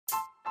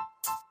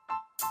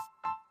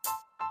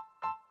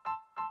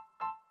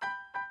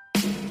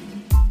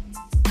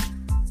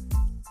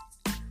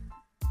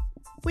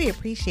We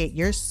appreciate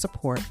your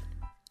support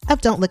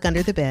of Don't Look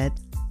Under the Bed,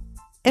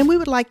 and we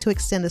would like to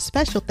extend a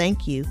special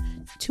thank you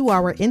to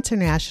our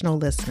international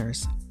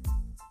listeners.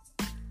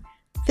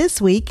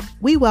 This week,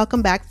 we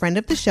welcome back friend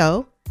of the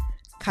show,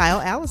 Kyle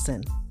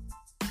Allison,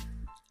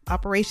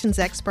 operations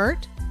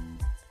expert,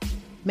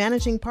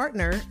 managing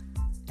partner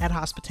at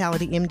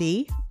Hospitality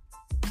MD,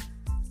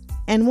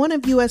 and one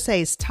of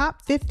USA's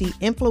top 50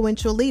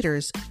 influential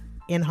leaders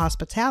in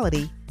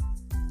hospitality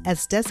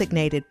as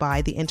designated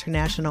by the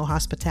International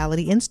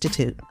Hospitality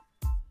Institute.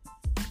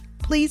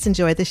 Please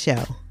enjoy the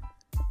show.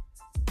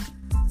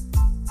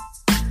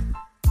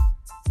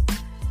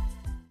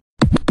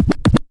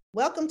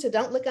 Welcome to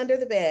Don't Look Under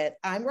the Bed.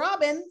 I'm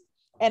Robin.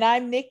 And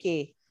I'm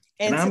Nikki.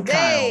 And I'm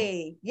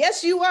today,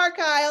 yes, you are,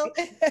 Kyle.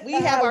 We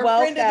have our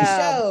friend of the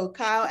show,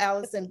 Kyle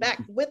Allison,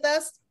 back with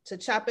us to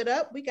chop it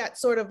up. We got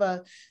sort of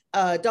a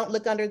Don't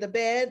Look Under the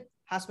Bed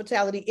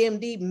Hospitality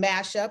MD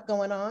mashup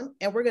going on,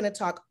 and we're going to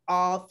talk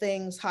all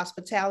things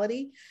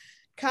hospitality.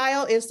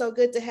 Kyle, it's so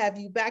good to have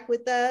you back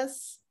with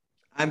us.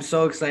 I'm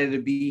so excited to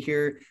be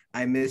here.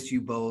 I miss you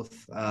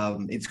both.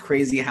 It's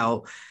crazy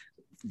how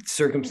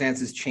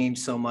circumstances change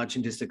so much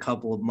in just a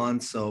couple of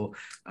months. So,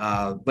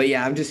 but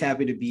yeah, I'm just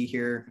happy to be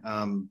here.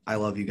 I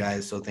love you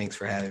guys. So thanks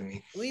for having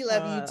me. We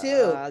love you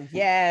too.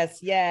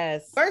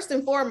 Yes. First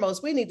and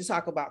foremost, we need to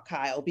talk about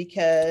Kyle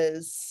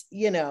because,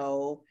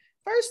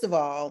 first of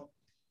all,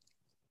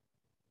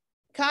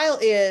 Kyle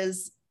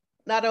is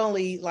not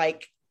only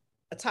like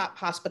a top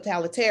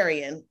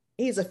hospitalitarian,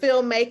 he's a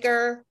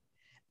filmmaker,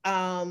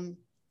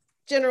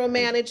 general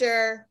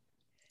manager.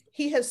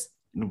 He has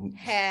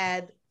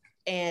had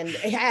and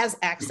has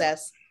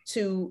access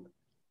to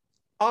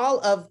all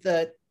of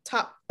the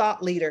top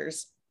thought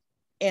leaders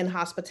in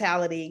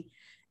hospitality.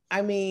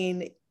 I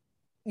mean,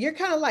 you're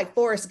kind of like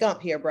Forrest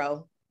Gump here,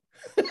 bro.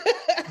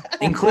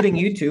 Including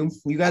you two.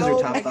 You guys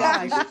are top thought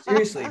gosh. leaders.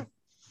 Seriously.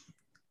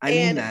 I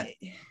mean that.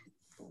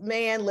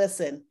 Man,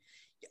 listen,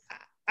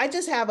 I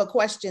just have a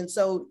question.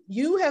 So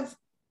you have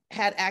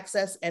had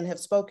access and have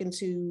spoken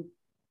to,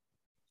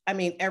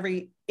 any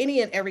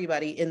and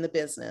everybody in the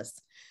business.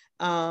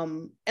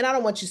 And I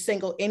don't want you to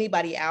single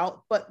anybody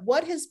out, but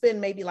what has been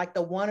maybe like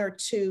the one or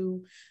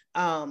two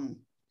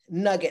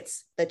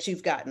nuggets that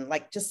you've gotten,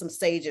 like just some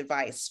sage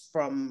advice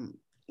from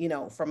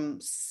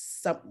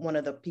one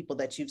of the people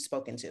that you've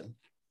spoken to?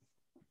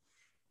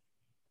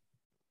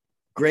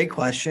 Great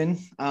question.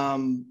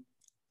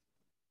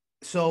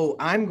 So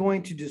I'm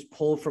going to just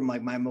pull from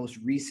like my most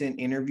recent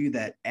interview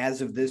that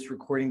as of this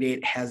recording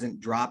date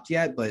hasn't dropped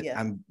yet, but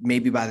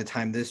maybe by the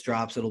time this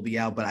drops, it'll be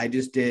out. But I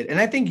just did. And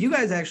I think you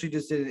guys actually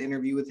just did an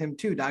interview with him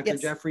too, Dr.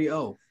 Jeffrey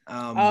O.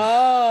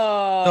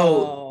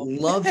 So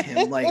love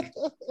him. Like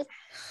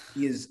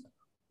he is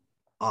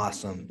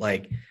awesome.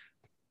 Like,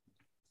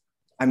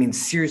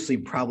 seriously,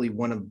 probably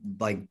one of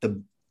like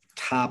the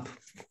top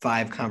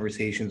 5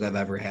 conversations I've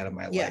ever had in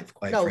my life.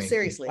 Quite frankly.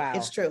 Seriously. Wow.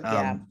 It's true.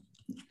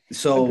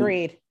 So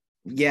agreed.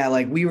 Yeah,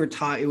 like we were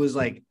taught, it was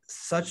like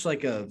such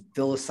like a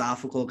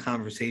philosophical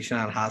conversation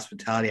on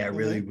hospitality. I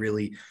really,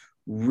 really,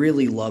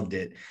 really loved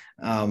it.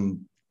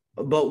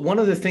 But one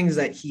of the things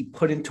that he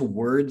put into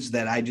words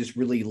that I just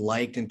really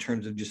liked in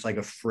terms of just like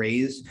a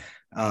phrase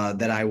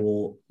that I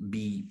will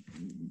be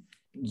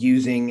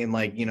using, and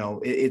like,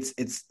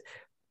 it's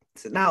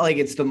not like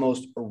it's the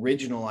most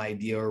original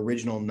idea or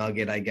original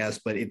nugget, I guess,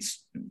 but it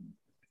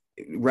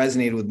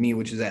resonated with me,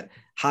 which is that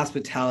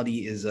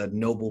hospitality is a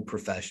noble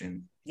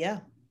profession. Yeah.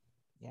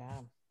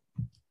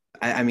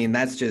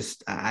 That's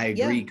just, I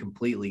agree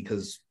completely,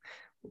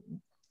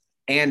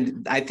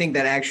 and I think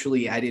that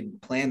actually, I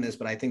didn't plan this,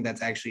 but I think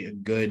that's actually a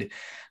good,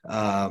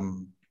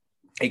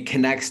 it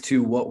connects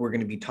to what we're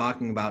going to be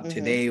talking about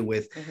today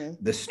with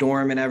the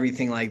storm and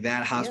everything like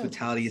that.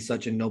 Hospitality is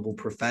such a noble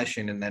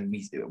profession. And then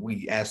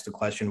we asked the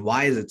question,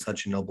 why is it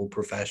such a noble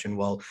profession?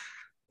 Well,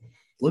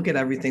 look at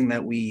everything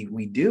that we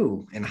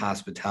do in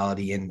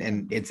hospitality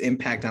and its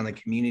impact on the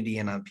community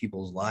and on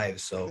people's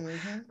lives. So,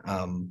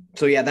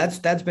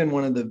 that's been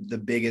one of the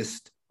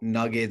biggest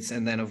nuggets.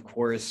 And then of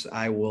course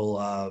I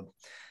will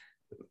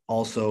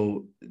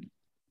also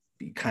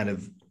kind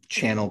of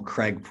channel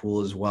Craig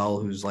Poole as well,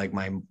 who's like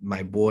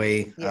my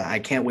boy. I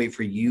can't wait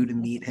for you to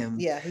meet him.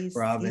 Yeah, he's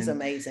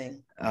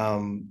amazing.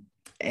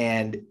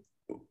 And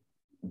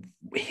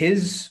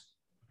his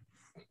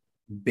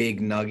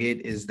big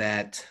nugget is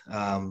that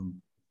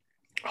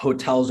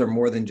hotels are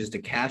more than just a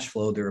cash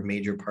flow. They're a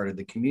major part of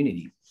the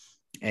community.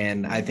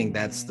 And I think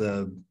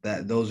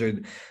those are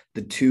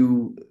the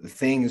two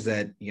things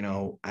that,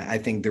 I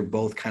think they're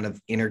both kind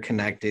of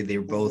interconnected.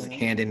 They're both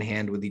hand in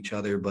hand with each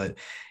other. But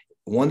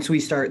once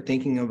we start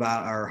thinking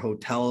about our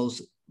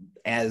hotels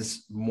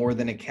as more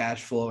than a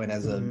cash flow and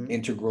as an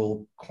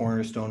integral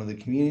cornerstone of the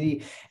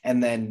community,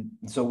 and then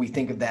so we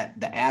think of that,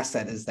 the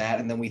asset is that,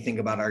 and then we think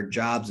about our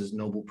jobs as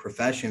noble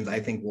professions, I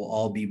think we'll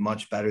all be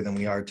much better than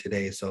we are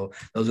today. So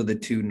those are the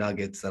two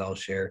nuggets that I'll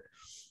share.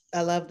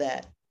 I love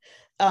that.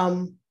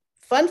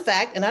 Fun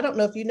fact, and I don't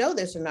know if you know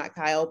this or not,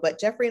 Kyle, but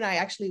Jeffrey and I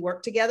actually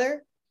work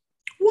together.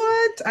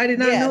 What? I did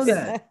not know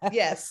that.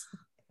 Yes.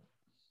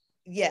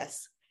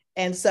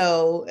 And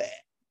so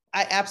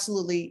I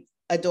absolutely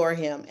adore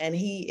him. And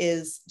he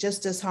is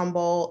just as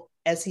humble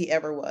as he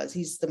ever was.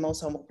 He's the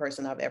most humble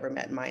person I've ever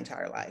met in my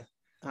entire life.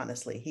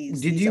 Honestly,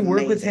 Did you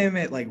work with him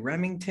at like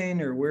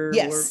Remington or where?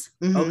 Yes.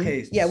 Mm-hmm.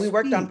 Okay. Yeah, we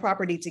worked on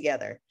property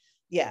together.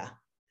 Yeah.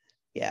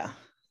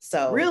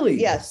 So really,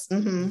 yes,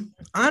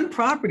 on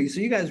property. So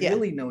you guys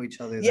really know each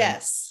other. Then.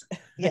 Yes.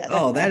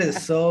 Oh, that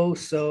is so.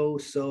 So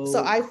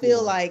I cool.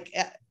 feel like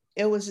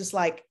it was just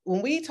like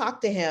when we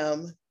talked to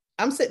him,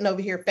 I'm sitting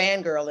over here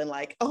fangirling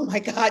like, oh my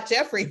God,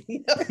 Jeffrey.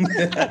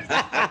 like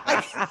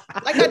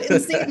I didn't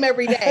see him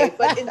every day,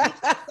 but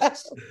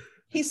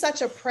he's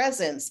such a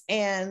presence.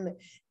 And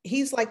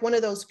he's like one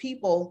of those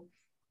people,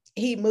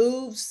 he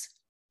moves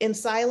in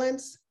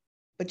silence,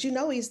 but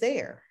he's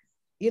there.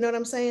 You know what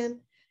I'm saying?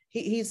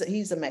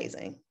 He's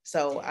amazing.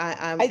 So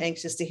I'm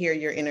anxious to hear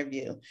your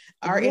interview.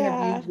 Our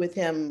interview with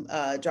him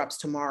drops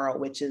tomorrow,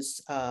 which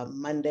is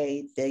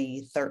Monday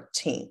the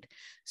 13th.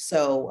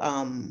 So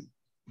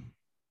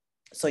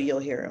you'll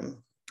hear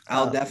him.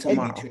 I'll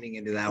definitely be tuning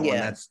into that one.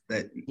 That's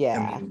that.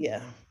 Yeah. I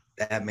mean,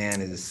 that man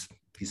he's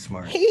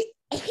smart. He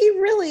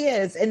really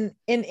is. And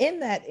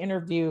in that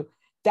interview,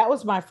 that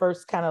was my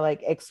first kind of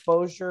like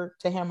exposure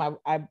to him.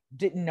 I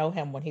didn't know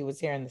him when he was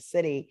here in the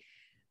city,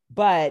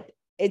 but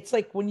it's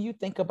like when you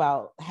think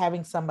about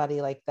having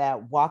somebody like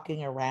that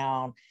walking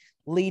around,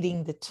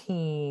 leading the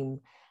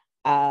team,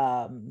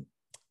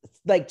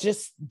 like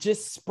just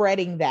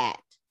spreading that,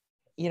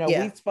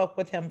 we spoke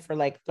with him for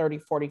like 30,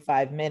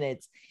 45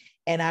 minutes.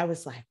 And I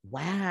was like,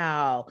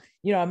 wow,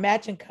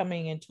 imagine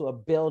coming into a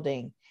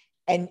building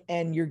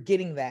and you're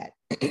getting that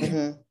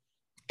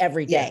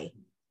every day.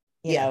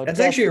 That's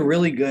actually a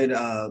really good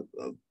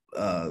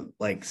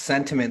like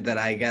sentiment that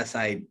I guess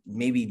I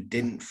maybe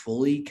didn't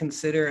fully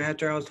consider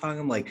after I was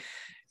talking. Like,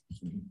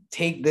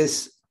 take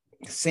this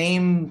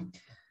same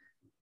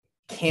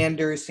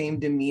candor, same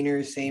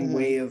demeanor, same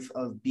way of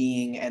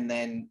being, and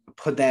then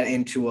put that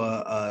into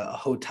a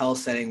hotel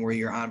setting where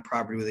you're on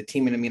property with a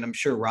team. And I mean, I'm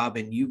sure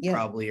Robin, you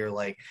probably are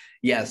like,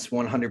 yes,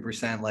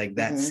 100%, like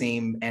that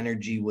same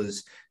energy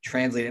was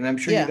translated. And I'm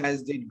sure you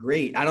guys did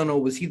great. I don't know,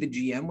 was he the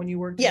GM when you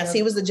worked together? Yes,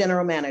 he was the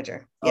general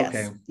manager. Yes.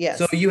 Okay. Yes.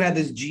 So you had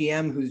this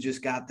GM who's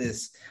just got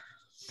this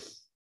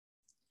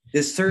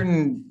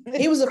certain,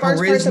 he was the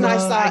first person I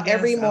saw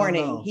every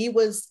morning. He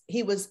was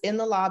in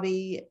the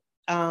lobby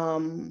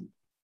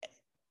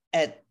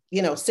at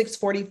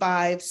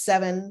 6:45,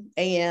 7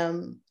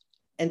 a.m.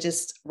 and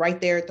just right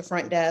there at the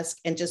front desk,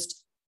 and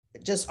just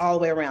all the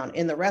way around.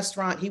 In the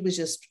restaurant, he was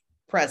just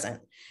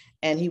present,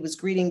 and he was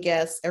greeting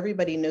guests.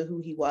 Everybody knew who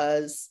he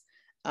was.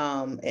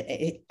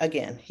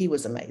 Again, he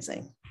was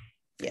amazing.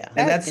 Yeah.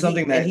 And that's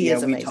something that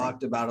we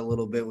talked about a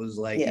little bit, was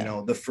like,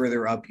 the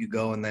further up you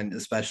go, and then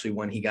especially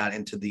when he got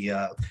into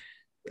the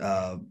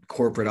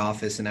corporate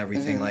office and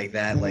everything like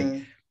that,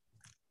 like,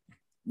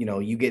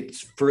 you get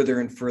further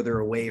and further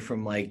away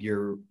from like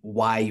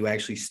why you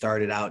actually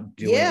started out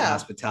doing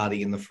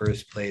hospitality in the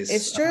first place.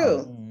 It's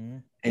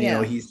true.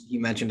 And, he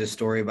mentioned a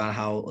story about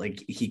how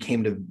like he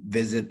came to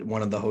visit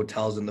one of the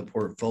hotels in the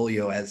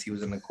portfolio as he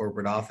was in the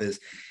corporate office.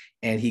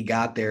 And he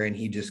got there and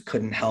he just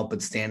couldn't help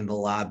but stand in the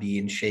lobby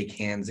and shake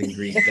hands and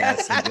greet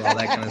guests and do all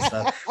that kind of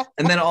stuff.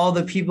 And then all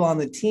the people on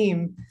the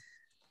team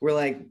were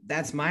like,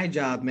 that's my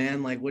job,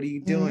 man. Like, what are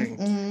you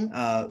doing?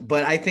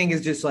 But I think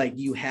it's just like,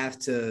 you have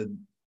to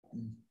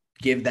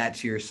give that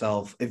to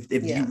yourself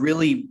if you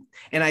really,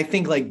 and I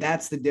think like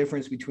that's the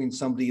difference between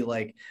somebody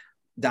like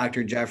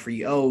Dr.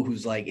 Jeffrey O,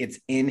 who's like, it's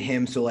in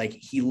him. So like,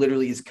 he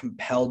literally is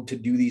compelled to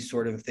do these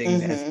sort of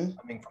things as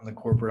coming from the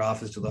corporate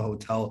office to the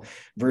hotel,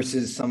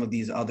 versus some of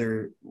these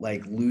other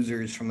like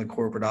losers from the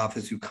corporate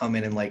office who come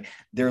in and like,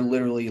 they're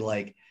literally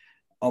like,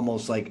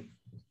 almost like,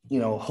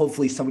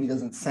 hopefully somebody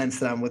doesn't sense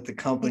that I'm with the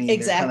company.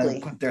 Exactly.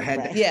 Kind of put their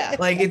head down. Yeah.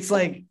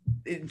 Like,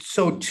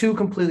 so two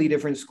completely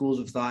different schools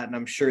of thought. And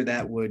I'm sure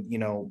that would,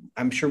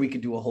 I'm sure we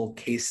could do a whole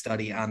case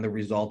study on the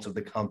results of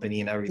the company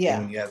and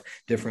everything when you have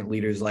different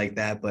leaders like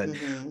that. But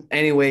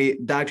anyway,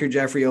 Dr.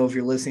 Jeffrey O, if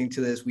you're listening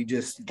to this, we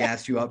just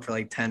gassed you up for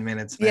like 10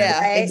 minutes. Man.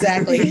 Yeah,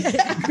 exactly.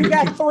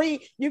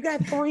 you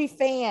got three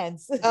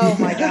fans. Oh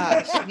my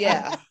gosh.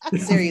 Yeah.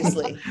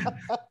 Seriously.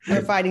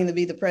 We're fighting to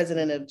be the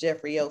president of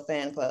Jeffrey O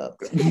fan club.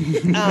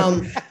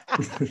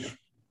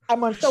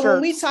 I'm on so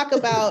when we talk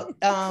about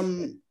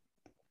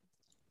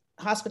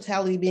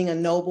hospitality being a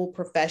noble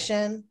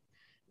profession,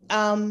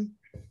 30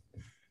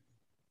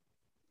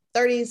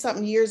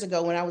 something years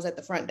ago when I was at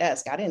the front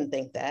desk, I didn't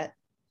think that.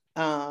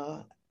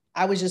 I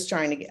was just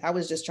trying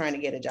to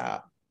get a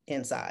job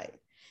inside.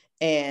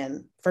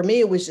 And for me,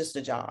 it was just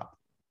a job.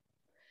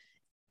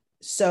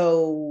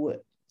 So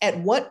at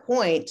what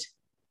point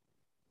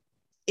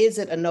is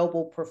it a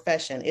noble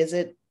profession? Is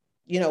it,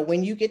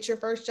 when you get your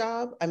first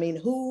job? I mean,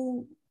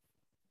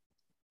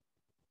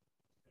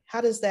 how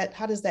does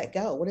that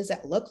go? What does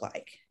that look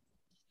like?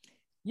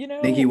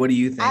 Nikki, what do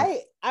you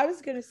think? I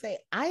was going to say,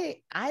 I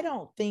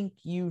don't think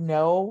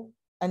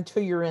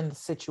until you're in the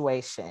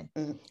situation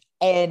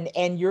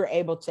and you're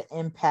able to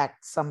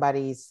impact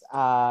somebody's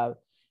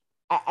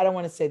I don't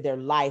want to say their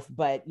life,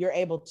 but you're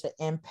able to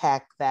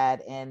impact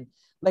that. And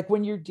like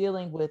when you're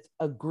dealing with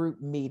a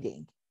group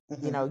meeting,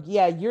 you know,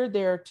 yeah, you're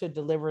there to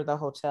deliver the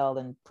hotel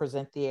and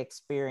present the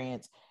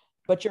experience,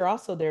 but you're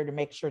also there to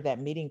make sure that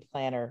meeting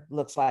planner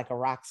looks like a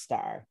rock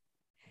star.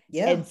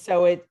 Yeah. And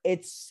so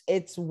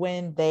it's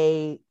when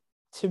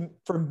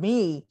for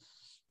me,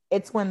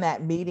 it's when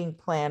that meeting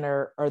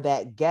planner or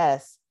that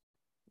guest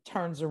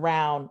turns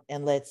around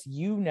and lets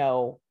you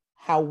know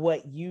how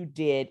what you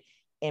did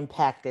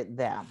impacted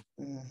them.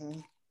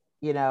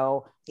 You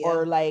know,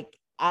 or like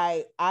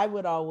I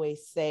would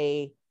always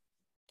say,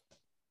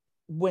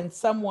 when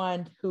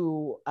someone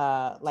who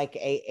like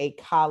a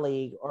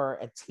colleague or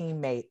a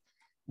teammate,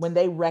 when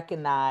they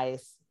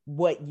recognize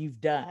what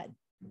you've done,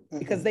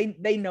 because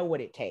they know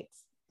what it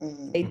takes.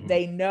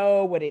 They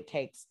know what it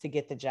takes to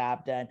get the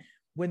job done.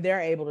 When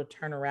they're able to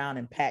turn around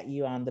and pat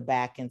you on the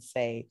back and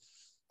say,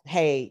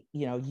 hey,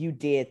 you know, you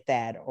did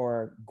that,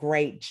 or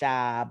great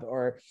job,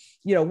 or,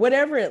 you know,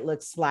 whatever it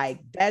looks like,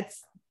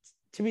 that's,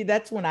 to me,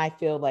 that's when I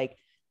feel like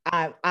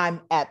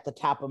I'm at the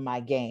top of my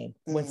game.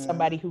 When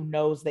somebody who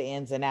knows the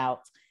ins and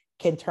outs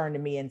can turn to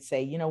me and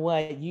say, you know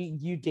what,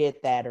 you did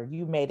that, or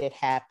you made it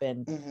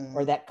happen,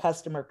 or that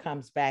customer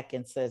comes back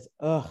and says,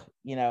 oh,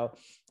 you know,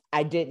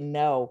 I didn't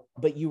know,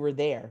 but you were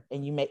there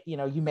and you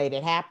made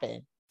it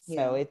happen.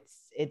 So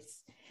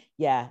it's,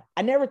 yeah,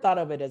 I never thought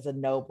of it as a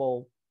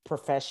noble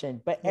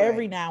profession, but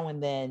every now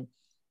and then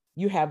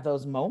you have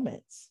those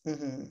moments.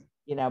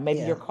 You know, maybe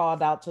you're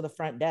called out to the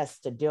front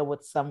desk to deal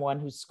with someone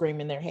who's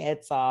screaming their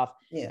heads off.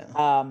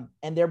 And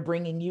they're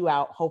bringing you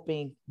out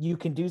hoping you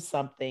can do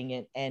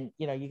something, and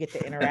you know, you get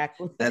to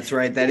interact with. That's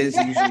right. That is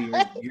usually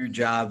your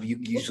job. You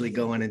usually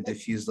go in and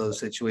diffuse those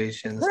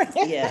situations.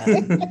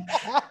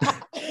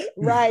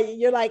 Right.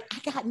 You're like,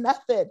 I got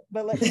nothing,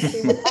 but let me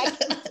see what I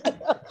can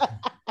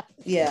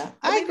do.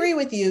 I agree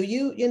with you.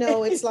 You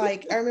know, it's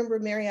like, I remember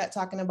Marriott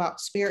talking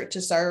about spirit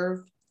to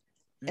serve.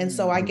 And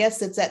so I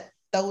guess it's at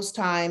those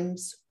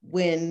times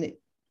when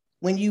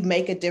you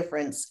make a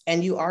difference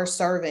and you are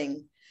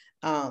serving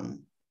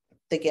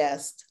the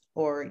guest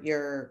or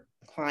your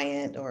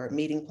client or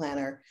meeting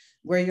planner,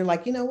 where you're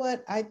like, you know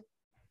what, I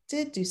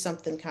did do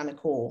something kind of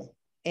cool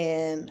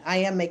and I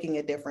am making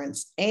a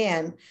difference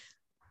and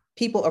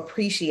people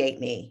appreciate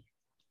me,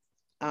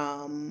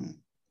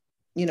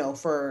 you know,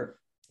 for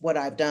what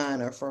I've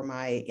done or for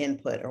my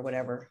input or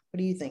whatever. What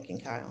are you thinking,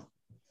 Kyle?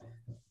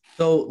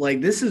 So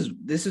like, this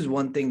is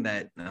one thing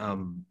that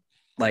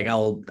like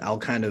I'll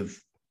kind of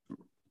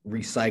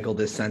recycle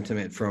this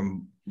sentiment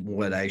from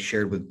what I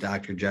shared with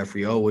Dr.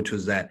 Jeffrey O, which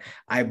was that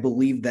I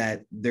believe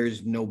that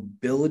there's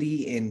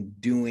nobility in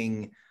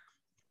doing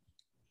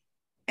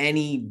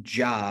any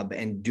job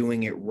and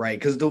doing it right.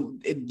 Because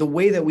the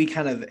way that we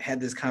kind of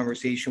had this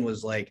conversation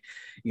was like,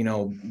 you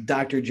know,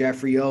 Dr.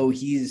 Jeffrey O,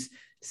 he's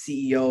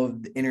CEO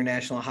of the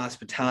International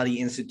Hospitality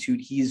Institute.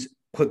 He's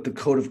put the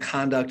code of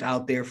conduct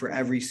out there for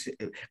every,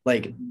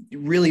 like,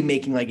 really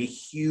making like a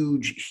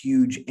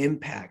huge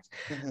impact.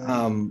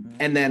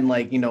 And then,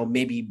 like, you know,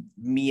 maybe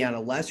me on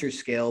a lesser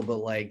scale, but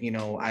like, you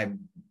know, I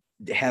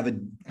have a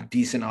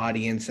decent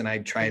audience and I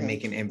try and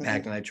make an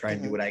impact and I try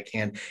and do what I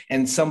can.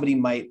 And somebody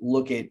might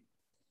look at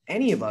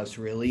any of us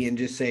really and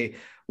just say,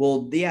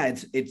 well, yeah,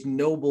 it's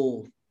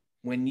noble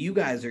when you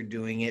guys are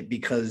doing it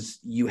because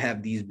you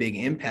have these big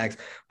impacts.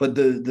 But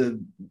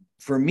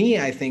for me,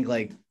 I think,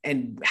 like,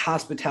 and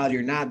hospitality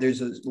or not,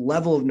 there's a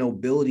level of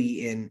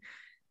nobility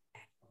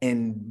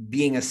in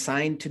being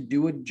assigned to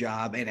do a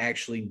job and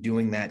actually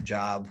doing that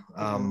job.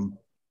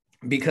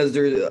 Because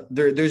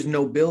there's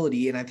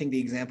nobility. And I think the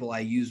example I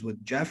used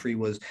with Jeffrey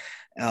was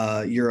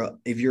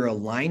if you're a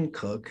line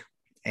cook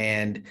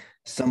and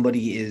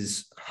somebody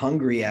is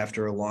hungry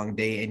after a long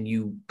day and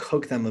you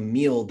cook them a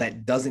meal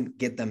that doesn't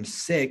get them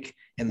sick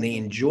and they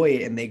enjoy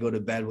it and they go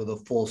to bed with a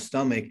full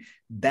stomach,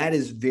 that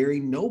is very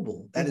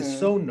noble. That is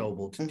so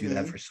noble to do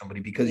that for somebody,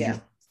 because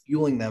you're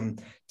fueling them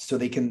so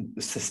they can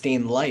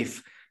sustain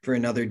life for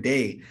another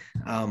day.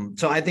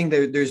 So I think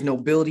there's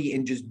nobility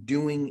in just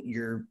doing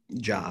your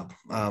job,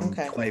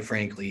 quite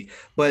frankly.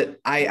 But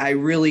I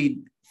really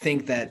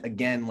think that,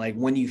 again, like,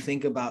 when you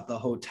think about the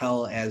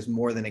hotel as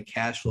more than a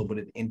cash flow, but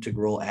an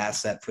integral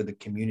asset for the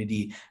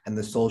community and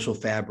the social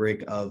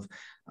fabric of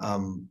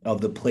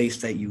the place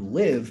that you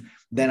live,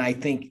 then I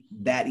think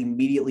that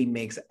immediately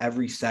makes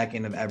every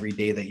second of every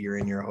day that you're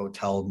in your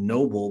hotel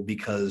noble,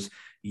 because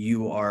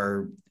you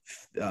are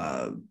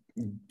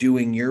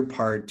doing your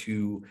part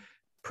to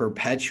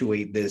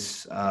perpetuate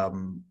this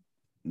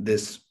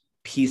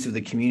piece of the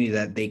community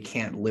that they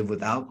can't live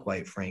without,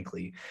 quite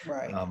frankly.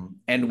 Right.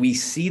 And we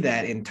see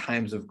that in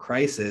times of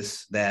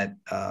crisis, that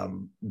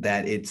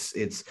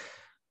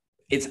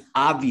it's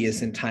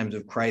obvious in times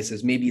of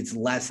crisis. Maybe it's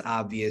less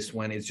obvious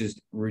when it's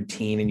just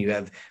routine and you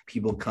have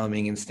people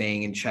coming and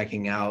staying and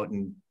checking out,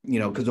 and, you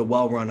know, because a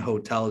well-run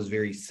hotel is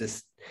very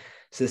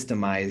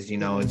systemized, you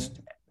know,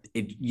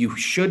 you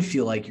should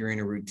feel like you're in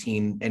a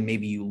routine, and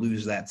maybe you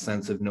lose that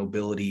sense of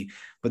nobility.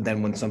 But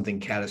then when something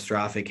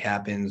catastrophic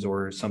happens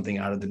or something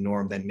out of the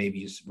norm, then maybe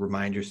you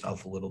remind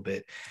yourself a little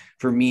bit.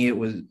 For me, it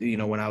was,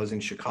 when I was in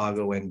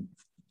Chicago and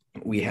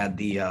we had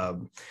the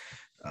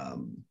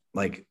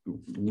like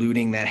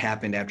looting that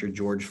happened after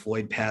George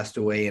Floyd passed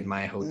away in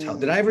my hotel.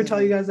 Did I ever tell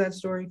you guys that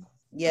story?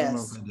 Yes. I don't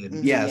know if I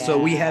did. Yeah. So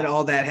we had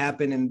all that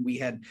happen, and we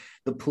had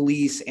the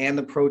police and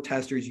the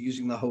protesters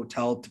using the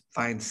hotel to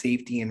find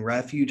safety and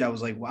refuge. I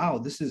was like, wow,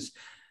 this is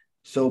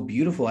so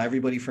beautiful.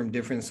 Everybody from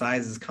different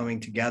sizes coming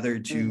together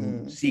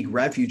to seek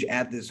refuge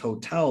at this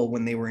hotel.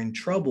 When they were in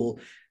trouble,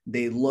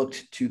 they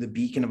looked to the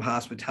beacon of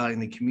hospitality in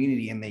the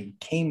community, and they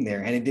came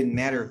there, and it didn't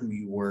matter who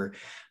you were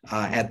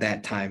at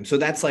that time. So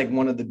that's like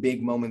one of the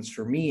big moments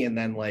for me. And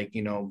then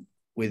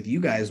with you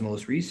guys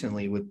most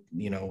recently with,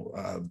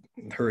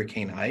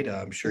 Hurricane Ida,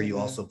 I'm sure you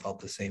also felt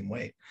the same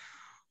way.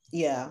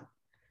 Yeah.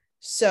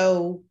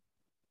 So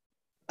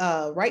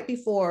right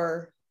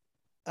before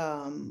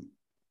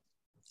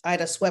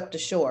Ida swept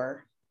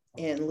ashore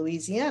in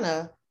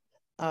Louisiana,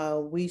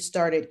 we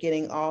started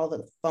getting all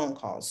the phone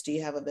calls. Do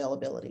you have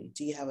availability?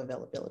 Do you have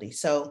availability?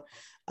 So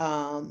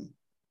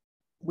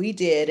we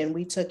did, and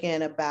we took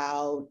in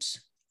about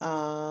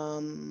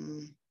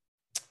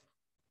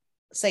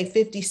say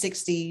 50,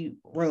 60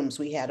 rooms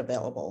we had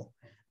available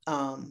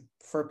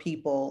for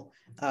people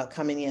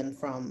coming in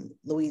from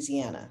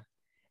Louisiana.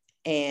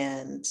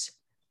 And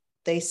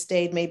they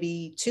stayed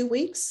maybe 2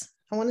 weeks,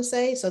 I want to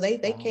say. So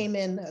they came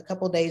in a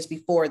couple of days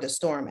before the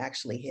storm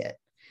actually hit.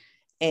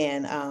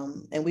 And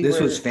this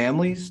was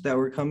families that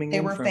were coming in? They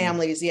were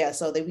families, yeah.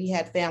 So we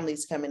had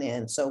families coming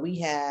in. So we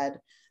had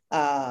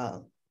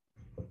 5,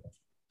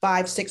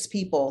 6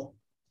 people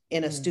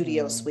in a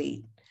studio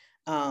suite,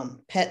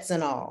 pets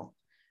and all.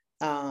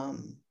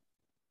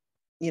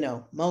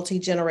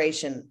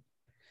 Multi-generation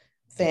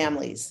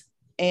families.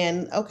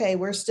 And okay,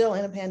 we're still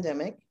in a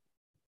pandemic.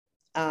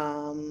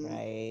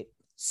 Right.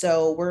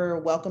 So we're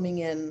welcoming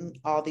in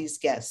all these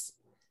guests.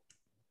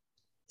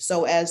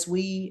 So as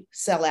we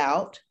sell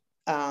out,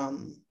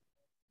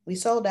 we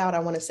sold out, I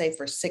want to say,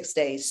 for 6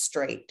 days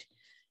straight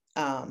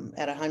at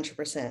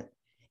 100%.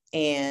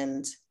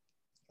 And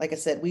like I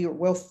said,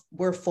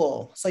 we're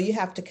full. So you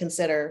have to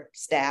consider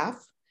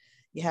staff.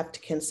 You have to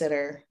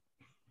consider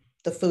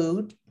the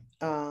food,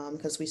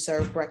 because we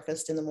serve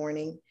breakfast in the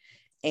morning,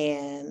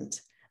 and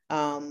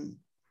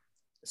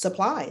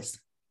supplies,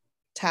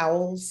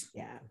 towels.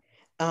 Yeah.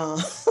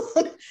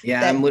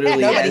 I'm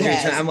literally,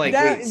 I'm like,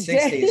 wait, 6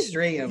 days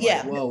straight. I'm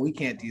like, whoa, we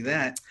can't do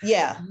that.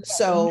 Yeah.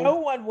 So no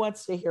one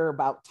wants to hear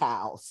about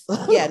towels.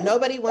 Yeah,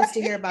 nobody wants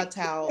to hear about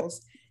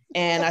towels.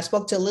 And I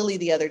spoke to Lily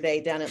the other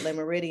day down at Le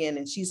Meridian,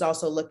 and she's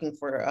also looking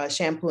for a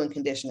shampoo and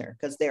conditioner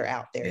because they're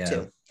out there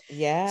too.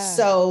 Yeah.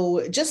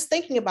 So just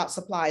thinking about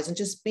supplies and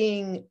just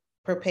being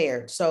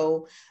prepared.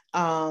 So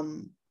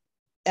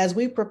as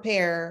we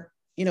prepare,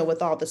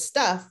 with all the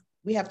stuff,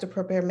 we have to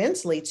prepare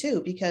mentally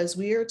too, because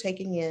we are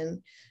taking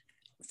in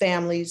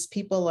families.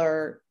 People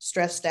are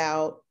stressed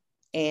out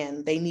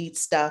and they need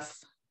stuff.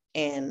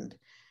 And,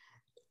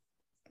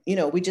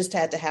 we just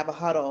had to have a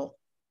huddle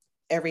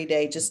every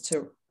day just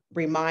to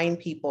remind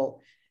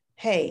people,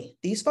 hey,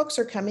 these folks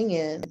are coming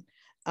in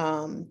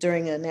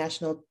during a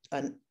national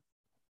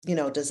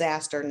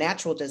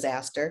natural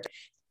disaster,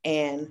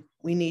 and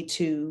we need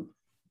to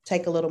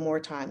take a little more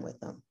time with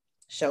them,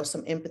 show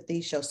some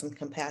empathy, show some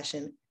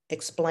compassion,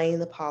 explain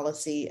the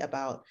policy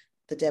about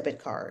the debit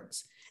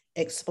cards,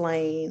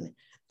 explain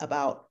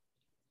about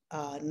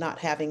not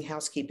having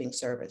housekeeping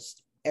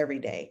service every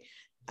day.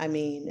 I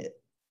mean,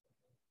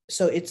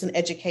 so it's an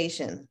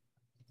education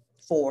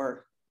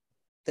for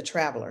the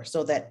traveler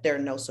so that there are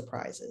no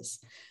surprises.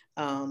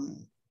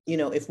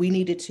 If we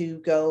needed to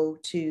go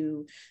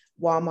to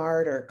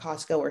Walmart or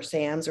Costco or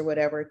Sam's or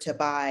whatever to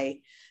buy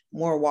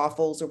more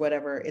waffles or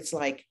whatever, it's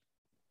like,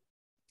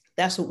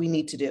 that's what we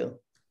need to do.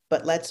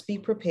 But let's be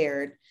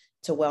prepared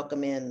to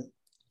welcome in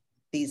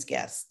these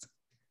guests.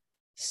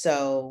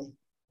 So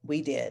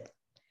we did.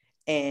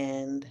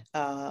 And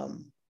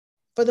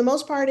for the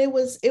most part, it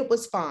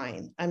was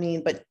fine. I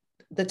mean, but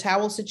the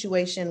towel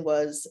situation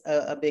was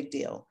a big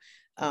deal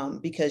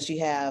because you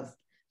have,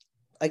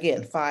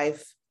 again,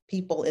 5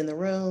 people in the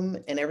room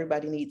and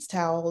everybody needs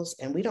towels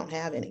and we don't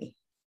have any.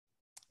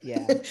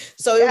 Yeah.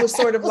 So it was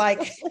sort of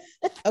like,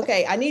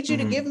 okay, I need you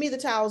to give me the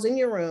towels in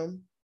your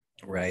room.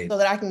 Right. So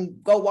that I can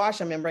go wash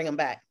them and bring them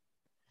back.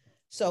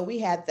 So we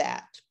had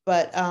that.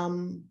 But,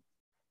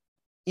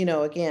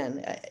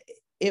 again,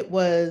 it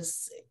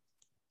was,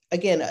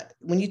 again,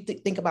 when you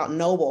think about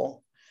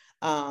Noble,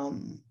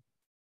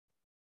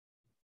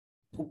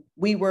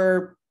 we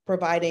were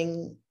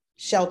providing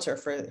shelter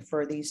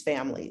for these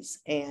families.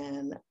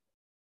 And,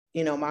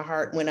 my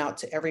heart went out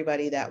to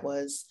everybody that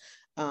was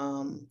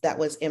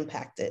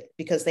impacted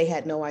because they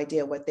had no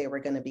idea what they were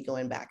going to be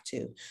going back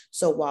to.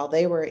 So while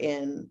they were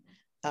in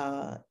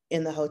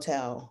the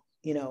hotel,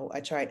 I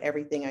tried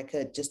everything I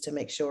could just to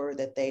make sure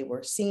that they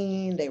were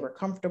seen, they were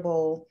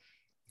comfortable,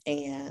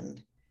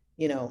 and,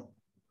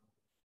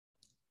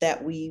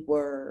 that we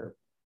were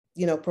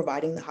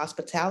providing the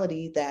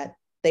hospitality that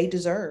they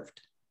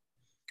deserved.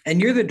 And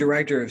you're the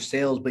director of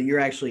sales, but you're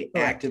actually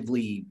Correct.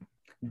 actively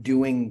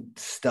doing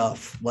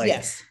stuff like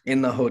Yes.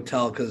 in the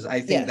hotel. Cause I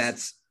think Yes.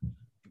 that's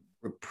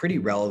pretty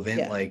relevant.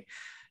 Yeah. Like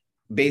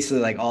basically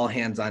like all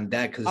hands on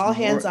deck. Cause All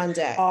hands on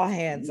deck. All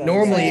hands on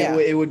normally deck.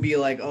 it would be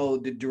like, oh,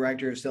 the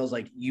director of sales,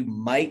 like you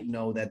might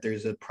know that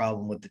there's a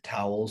problem with the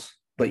towels,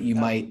 but you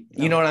might,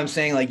 you know what I'm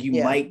saying? Like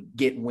you might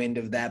get wind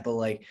of that, but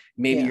like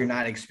maybe you're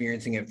not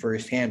experiencing it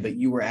firsthand, but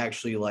you were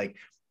actually like,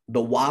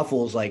 the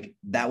waffles, like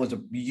that was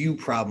a you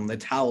problem. The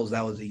towels,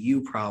 that was a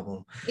you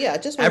problem. Yeah,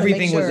 just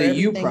everything was a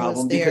you everything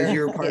problem because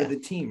you're part of the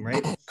team,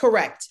 right?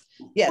 Correct.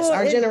 Yes, Well,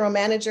 our general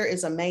manager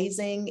is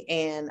amazing,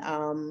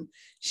 and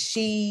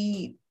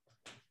she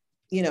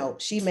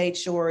made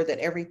sure that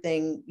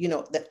everything,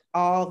 that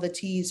all the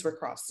T's were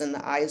crossed and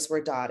the I's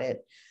were dotted.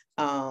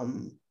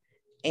 And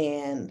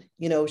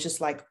it's just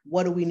like,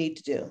 what do we need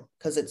to do?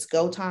 Because it's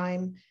go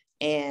time,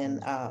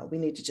 and we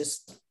need to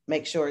just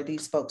make sure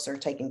these folks are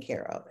taken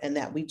care of and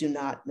that we do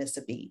not miss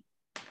a beat.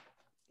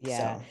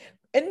 Yeah. So.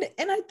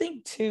 And I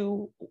think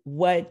too,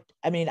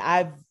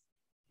 I've,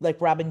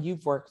 like Robin,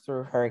 you've worked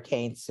through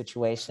hurricane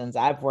situations.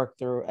 I've worked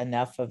through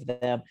enough of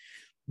them.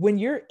 When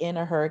you're in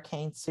a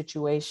hurricane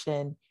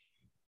situation,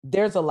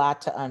 there's a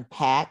lot to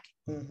unpack,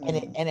 and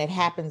it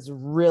happens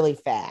really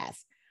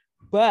fast.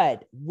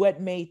 But what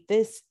made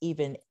this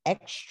even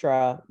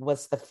extra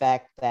was the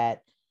fact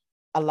that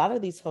a lot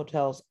of these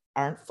hotels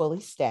aren't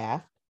fully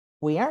staffed.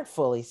 We aren't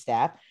fully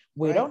staffed.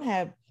 We don't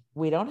have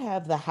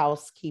the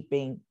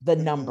housekeeping, the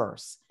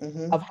numbers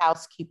of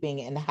housekeeping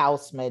and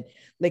housemen.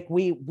 Like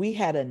we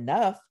had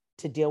enough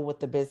to deal with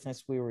the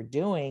business we were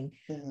doing,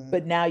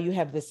 but now you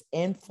have this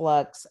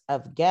influx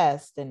of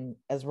guests. And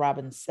as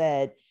Robin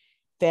said,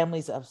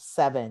 families of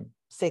 7,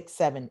 6,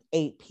 7,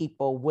 8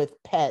 people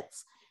with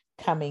pets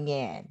coming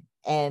in.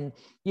 And,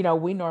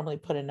 we normally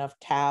put enough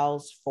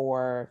towels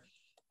for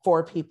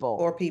 4 people.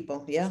 4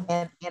 people. Yeah.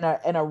 And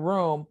in a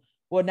room.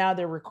 Well, now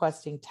they're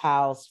requesting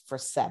towels for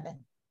 7.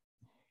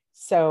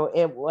 So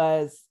it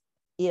was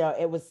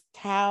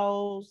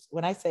towels.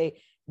 When I say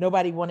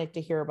nobody wanted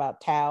to hear about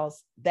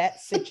towels,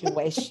 that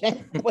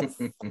situation was,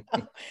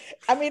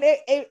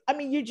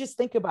 you just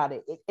think about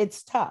it.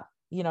 It's tough.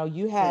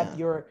 You have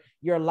your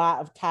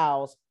lot of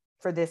towels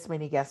for this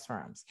many guest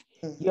rooms.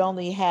 You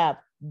only have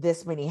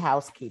this many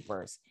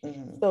housekeepers.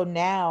 So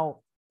now,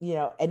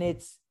 and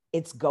it's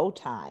go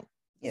time.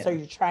 So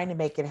you're trying to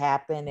make it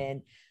happen.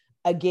 And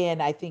again,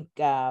 I think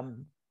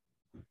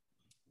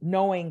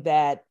knowing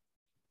that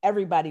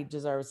everybody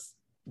deserves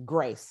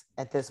grace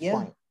at this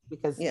point,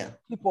 because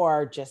people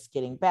are just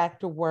getting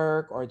back to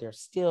work or they're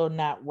still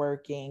not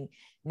working.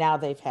 Now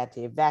they've had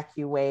to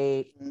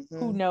evacuate.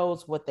 Who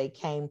knows what they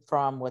came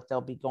from, what they'll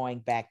be going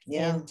back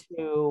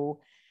into.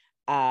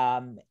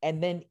 And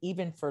then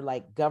even for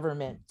like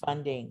government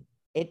funding,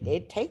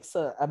 it takes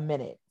a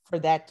minute for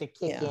that to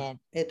kick in.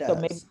 It does.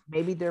 So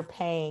maybe they're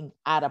paying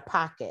out of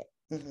pocket.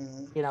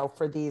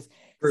 For these.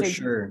 For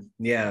sure.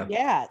 Yeah.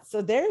 Yeah.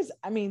 So there's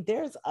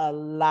a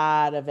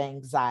lot of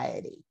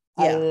anxiety,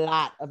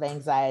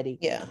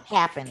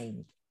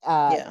 happening.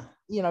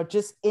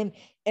 Just and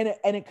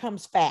it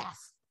comes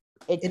fast.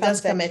 It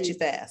does come at you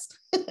fast.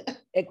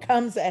 It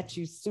comes at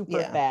you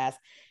super fast.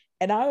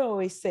 And I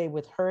always say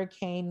with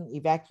hurricane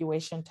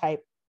evacuation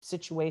type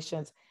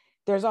situations,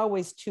 there's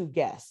always 2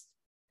 guests.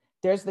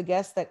 There's the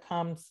guest that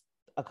comes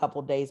a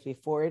couple days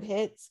before it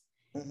hits.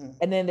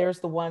 And then there's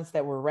the ones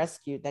that were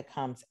rescued that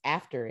comes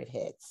after it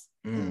hits.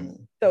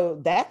 So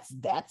that's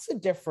a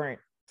different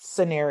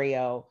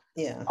scenario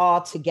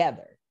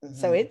altogether.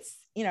 So it's,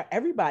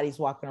 everybody's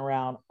walking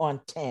around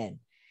on 10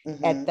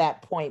 at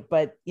that point.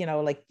 But,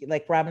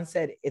 like Robin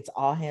said, it's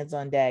all hands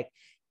on deck.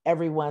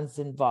 Everyone's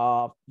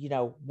involved.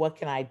 What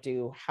can I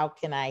do? How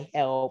can I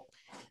help?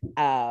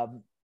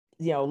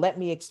 Let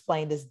me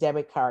explain this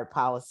debit card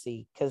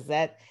policy, because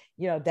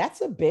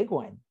that's a big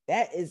one.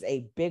 That is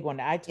a big one.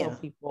 I tell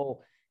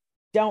people,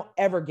 don't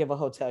ever give a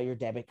hotel your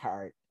debit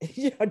card.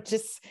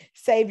 Just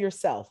save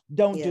yourself.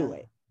 Don't do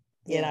it.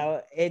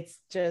 It's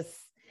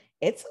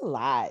a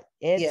lot.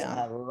 It's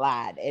a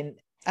lot. And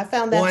I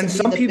found that. Well, and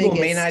some people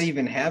may not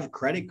even have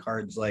credit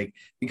cards, like,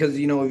 because,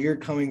 if you're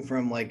coming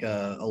from like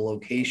a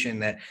location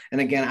that,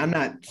 and again, I'm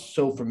not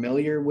so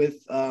familiar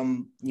with,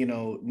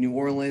 New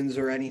Orleans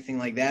or anything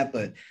like that,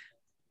 but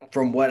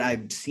from what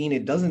I've seen,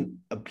 it doesn't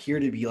appear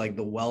to be like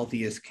the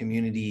wealthiest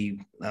community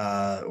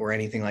or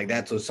anything like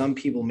that. So some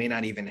people may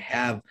not even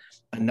have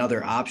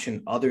another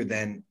option other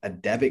than a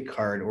debit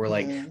card, or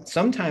like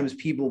sometimes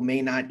people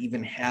may not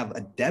even have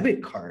a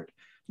debit card.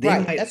 They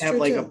might have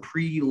like a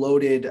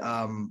preloaded,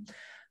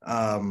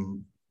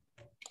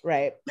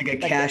 like a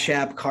Cash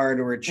App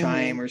card or a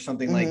Chime or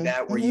something like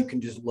that, where you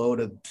can just load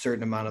a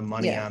certain amount of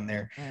money on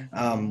there.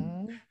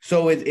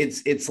 So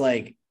it's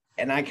like,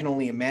 and I can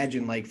only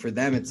imagine, like, for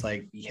them, it's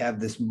like, you have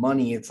this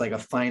money, it's like a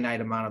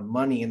finite amount of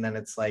money. And then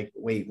it's like,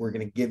 wait, we're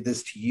going to give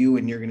this to you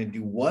and you're going to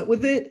do what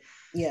with it?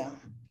 Yeah.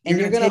 And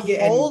you're going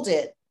to hold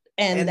it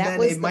And that then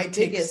was it might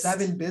the take biggest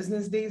 7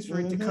 business days for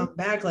it to come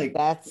back. Like,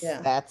 that's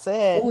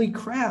it. holy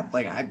crap.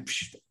 Like,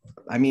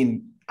 I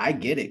mean, I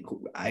get it.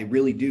 I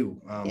really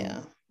do.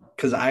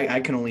 Because I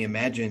can only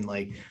imagine,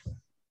 like,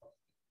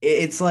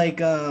 it's like,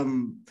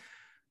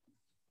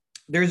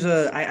 there's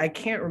I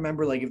can't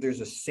remember, like, if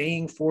there's a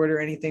saying for it or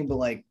anything, but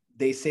like,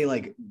 they say,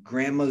 like,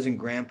 grandmas and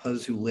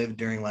grandpas who lived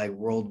during like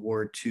World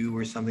War II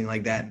or something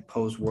like that, and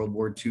post World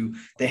War II,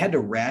 they had to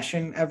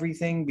ration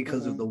everything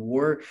because of the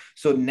war.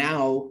 So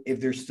now, if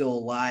they're still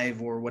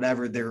alive or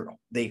whatever,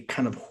 they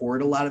kind of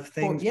hoard a lot of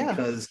things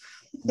because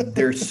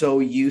they're so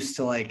used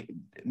to, like,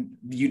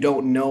 you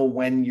don't know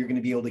when you're going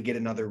to be able to get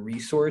another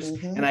resource.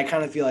 And I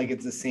kind of feel like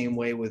it's the same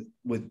way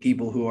with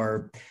people who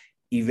are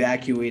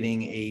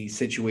evacuating a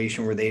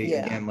situation where they,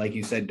 again, like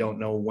you said, don't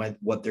know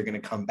what they're going to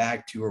come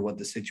back to or what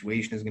the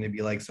situation is going to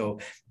be like. So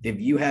if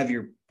you have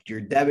your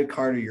debit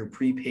card or your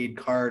prepaid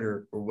card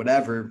or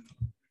whatever,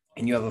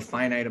 and you have a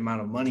finite amount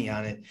of money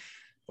on it,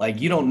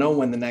 like, you don't know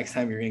when the next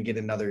time you're going to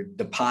get another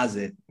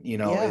deposit,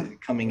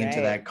 coming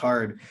into that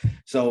card.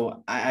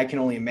 So I can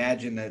only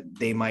imagine that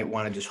they might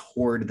want to just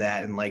hoard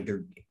that, and like,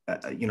 they're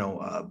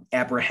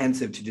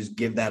apprehensive to just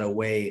give that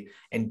away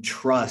and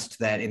trust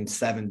that in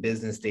 7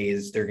 business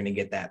days they're going to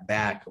get that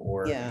back.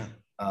 Or so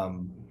I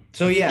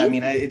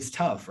mean, it's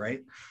tough,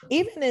 right?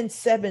 Even in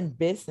 7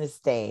 business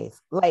days,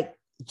 like,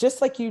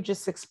 just like you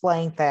just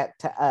explained that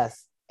to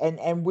us,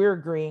 and we're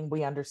agreeing,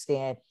 we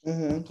understand,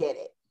 we get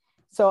it.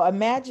 So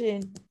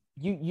imagine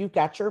you've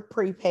got your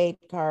prepaid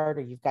card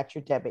or you've got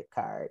your debit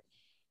card,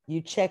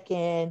 you check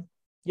in,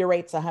 your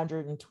rate's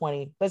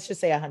 $120, let's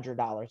just say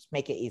 $100,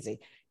 make it easy.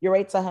 Your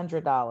rate's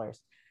 $100.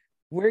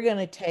 We're going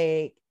to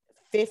take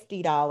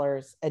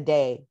 $50 a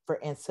day for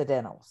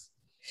incidentals.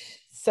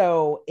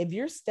 So if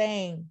you're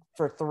staying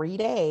for 3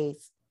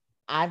 days,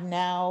 I've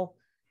now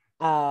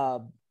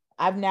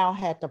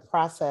had to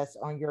process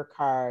on your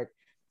card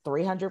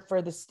 $300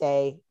 for the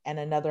stay and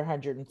another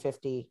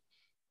 $150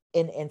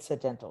 in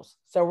incidentals.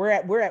 So we're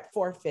at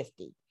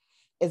 $450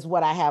 is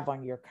what I have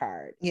on your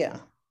card. Yeah.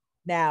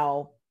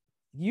 Now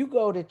you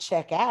go to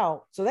check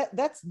out. So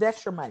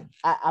that's your money.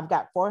 I've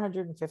got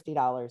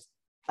 $450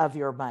 of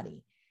your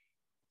money.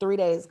 3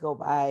 days go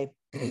by.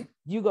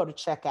 You go to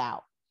check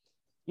out.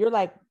 You're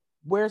like,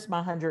 where's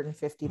my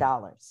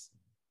 $150?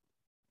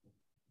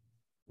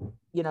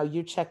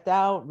 You checked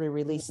out, we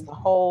released the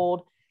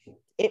hold.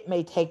 It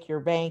may take your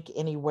bank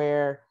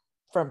anywhere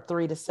from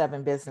 3 to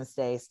 7 business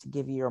days to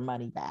give you your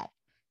money back.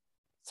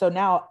 So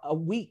now a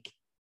week,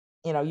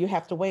 you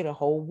have to wait a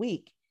whole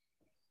week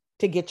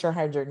to get your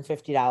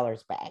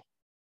 $150 back.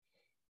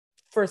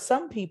 For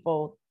some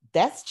people,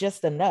 that's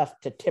just enough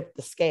to tip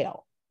the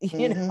scale.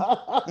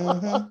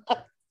 Uh-oh.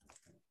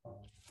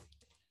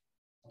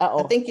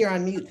 I think you're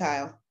on mute,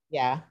 Kyle.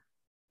 Yeah.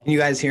 Can you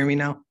guys hear me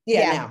now?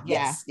 Now.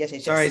 Yes.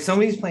 Sorry,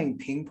 somebody's playing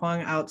ping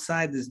pong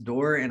outside this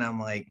door, and I'm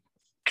like,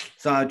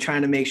 so I'm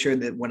trying to make sure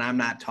that when I'm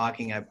not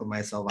talking, I put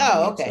myself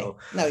on mute. Okay. So,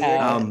 no,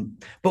 you're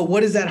good. But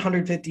what is that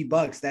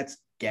 $150? That's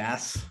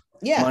gas.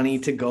 Money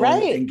to go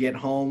and get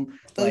home.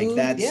 Food, like,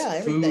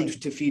 that's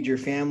food to feed your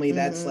family.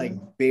 That's like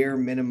bare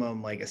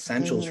minimum, like,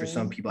 essentials for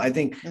some people. I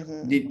think,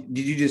 did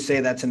you just say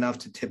that's enough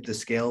to tip the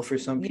scale for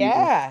some people?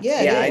 Yeah,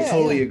 I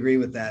totally agree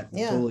with that.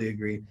 Totally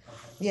agree.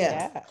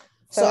 Yeah.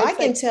 So I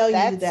can tell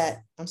you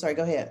that, I'm sorry,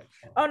 go ahead.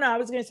 Oh no, I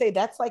was going to say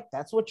that's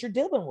what you're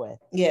dealing with.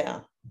 Yeah.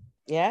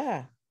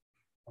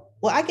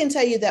 Well, I can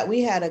tell you that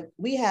we had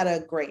a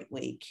great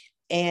week,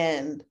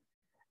 and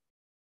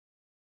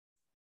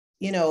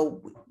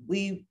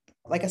we,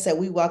 like I said,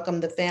 we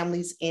welcomed the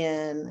families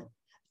in,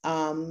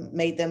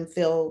 made them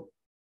feel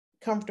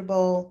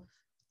comfortable,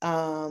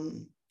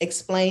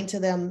 explained to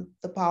them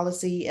the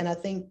policy. And I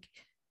think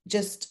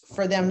just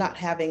for them not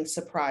having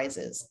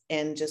surprises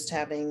and just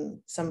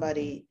having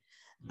somebody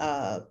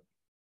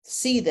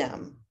see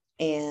them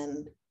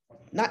and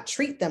not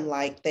treat them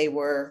like they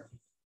were,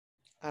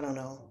 I don't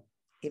know,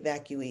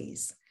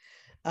 evacuees,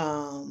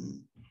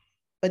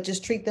 but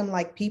just treat them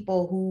like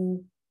people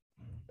who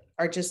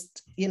are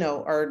just,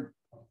 are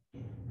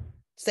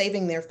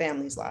saving their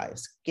families'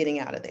 lives, getting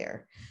out of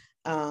there,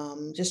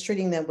 just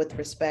treating them with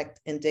respect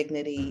and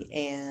dignity,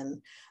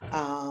 and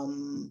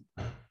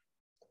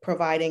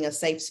providing a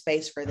safe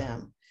space for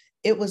them.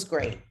 It was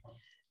great.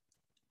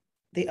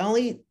 The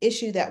only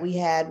issue that we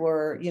had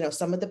were,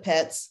 some of the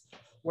pets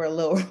were a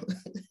little,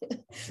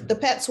 the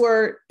pets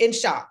were in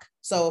shock.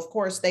 So of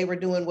course they were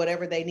doing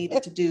whatever they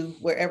needed to do,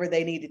 wherever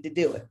they needed to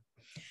do it.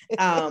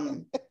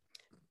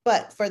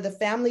 But for the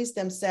families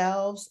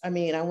themselves, I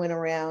mean, I went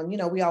around,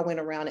 we all went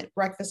around at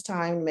breakfast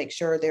time to make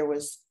sure there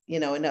was,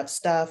 enough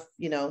stuff.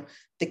 The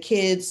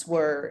kids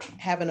were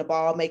having a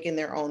ball making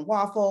their own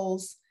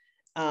waffles,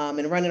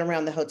 and running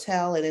around the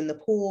hotel and in the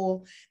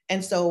pool.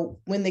 And so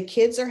when the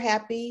kids are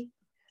happy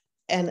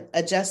and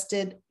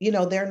adjusted,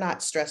 they're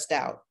not stressed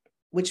out,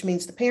 which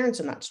means the parents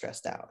are not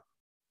stressed out.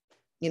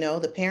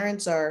 The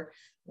parents are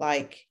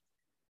like,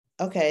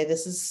 okay,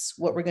 this is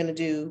what we're going to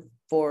do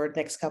for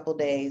next couple of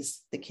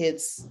days. The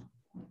kids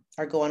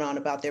are going on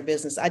about their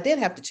business. I did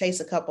have to chase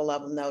a couple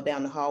of them though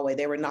down the hallway.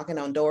 They were knocking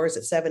on doors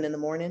at 7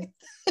 a.m.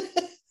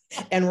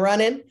 and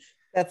running.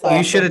 That's well, awesome.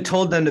 You should have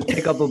told them to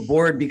pick up a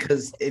board,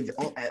 because if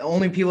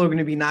only people are going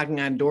to be knocking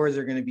on doors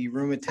are going to be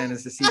room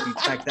attendants to see if you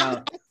checked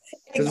out,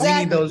 because we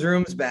need those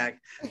rooms back.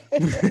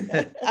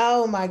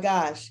 Oh my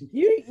gosh.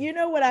 You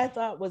know what I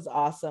thought was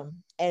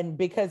awesome, and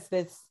because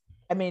it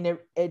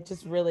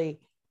just really,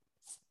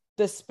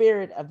 the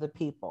spirit of the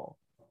people.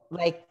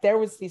 Like there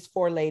was these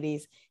 4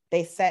 ladies,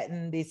 they sat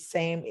in the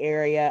same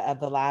area of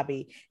the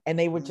lobby and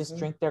they would just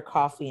drink their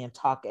coffee and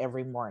talk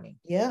every morning.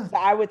 Yeah. So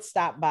I would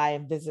stop by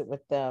and visit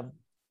with them,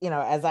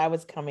 as I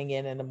was coming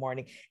in the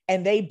morning,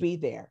 and they'd be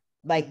there.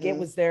 Like it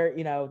was their,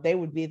 they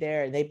would be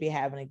there and they'd be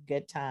having a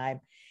good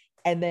time.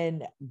 And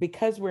then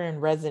because we're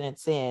in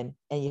Residence Inn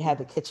and you have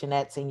the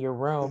kitchenettes in your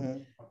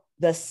room,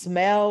 the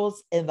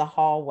smells in the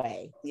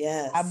hallway.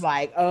 Yes. I'm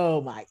like,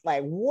 oh my,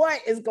 like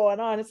what is going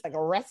on? It's like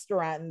a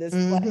restaurant in this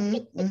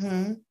place.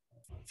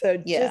 So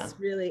just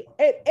really,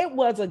 it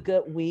was a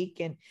good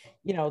week. And,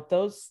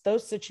 those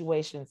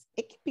situations,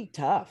 it can be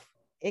tough.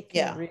 It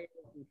can really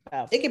be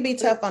tough. It can be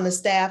tough on the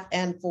staff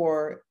and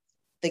for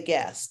the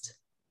guest.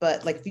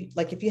 But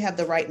if you have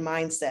the right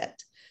mindset,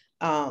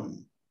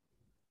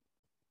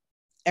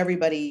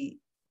 everybody,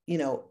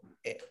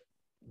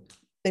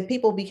 the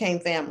people became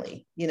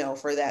family,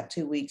 for that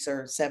 2 weeks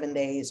or 7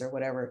 days or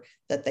whatever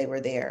that they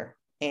were there.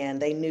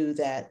 And they knew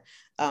that,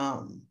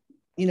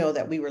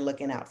 that we were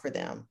looking out for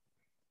them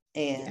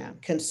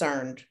and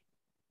concerned,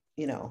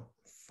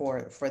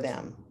 for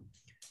them.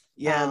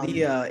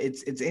 Yeah.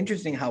 It's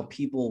interesting how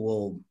people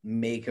will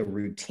make a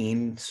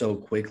routine so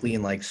quickly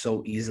and like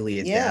so easily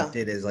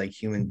adapted as like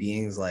human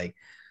beings. Like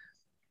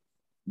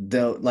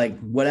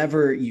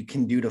whatever you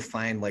can do to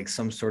find like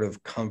some sort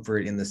of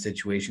comfort in the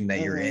situation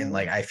that you're in.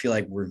 Like, I feel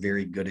like we're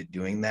very good at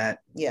doing that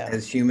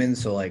as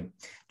humans. So like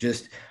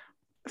just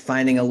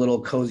finding a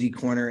little cozy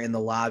corner in the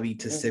lobby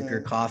to sip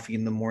your coffee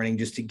in the morning,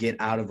 just to get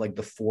out of like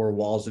the 4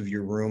 walls of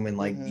your room and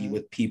like be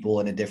with people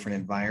in a different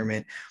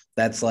environment.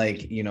 That's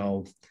like,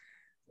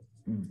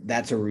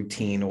 that's a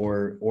routine.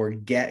 Or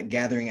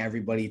gathering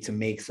everybody to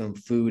make some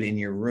food in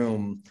your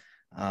room,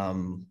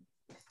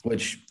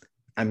 which,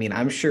 I mean,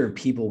 I'm sure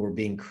people were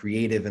being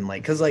creative and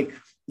like, cause like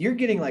you're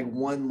getting like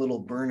one little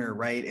burner,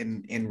 right?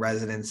 In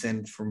Residence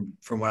Inn from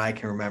what I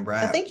can remember.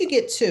 I think you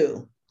get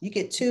 2. You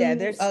get 2. Yeah,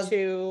 there's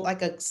 2.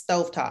 Like a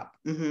stovetop.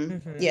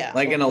 Yeah.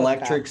 Like an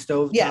electric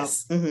stovetop.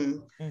 Yes.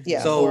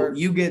 Yeah. So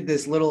you get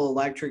this little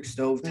electric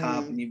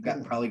stovetop and you've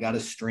probably got a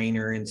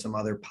strainer and some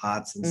other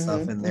pots and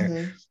stuff in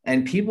there.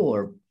 And people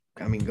are,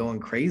 going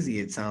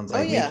crazy. It sounds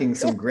like making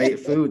some great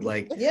food.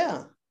 Like,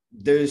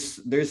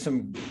 there's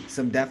some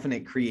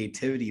definite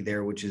creativity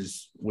there, which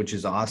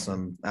is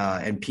awesome.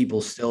 And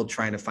people still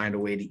trying to find a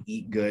way to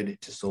eat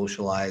good, to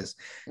socialize,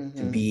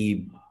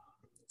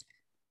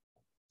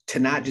 to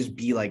not just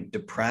be like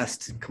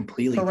depressed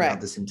completely throughout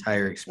this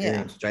entire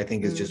experience, which I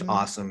think is just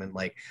awesome. And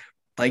like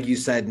you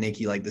said,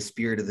 Nikki, like the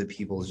spirit of the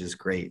people is just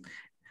great.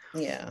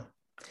 Yeah.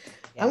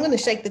 I'm going to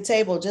shake the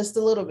table just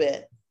a little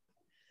bit.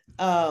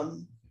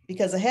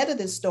 Because ahead of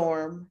this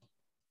storm,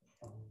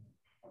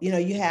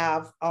 you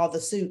have all the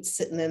suits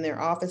sitting in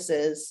their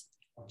offices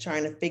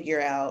trying to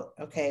figure out,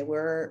 okay,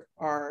 where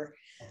are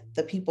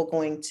the people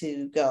going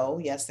to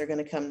go? Yes, they're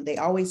going to come. They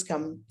always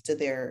come to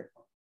their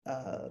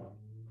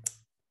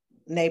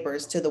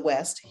neighbors to the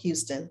west,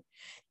 Houston.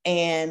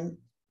 And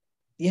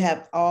you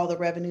have all the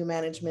revenue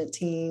management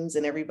teams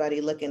and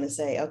everybody looking to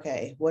say,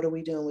 okay, what are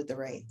we doing with the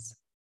rates?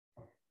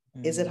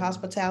 Is it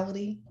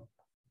hospitality?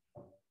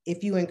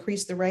 If you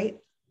increase the rate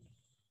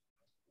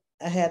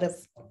ahead of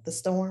the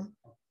storm,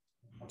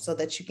 so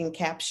that you can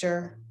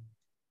capture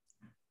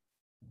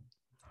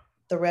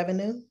the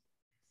revenue?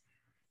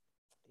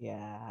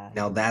 Yeah.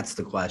 Now that's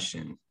the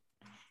question.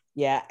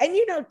 Yeah. And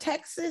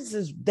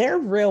Texas they're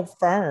real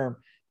firm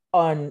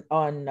on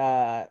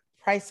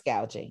price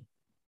gouging.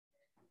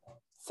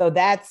 So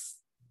that's,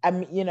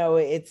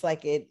 it's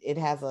like it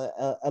has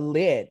a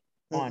lid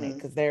on it,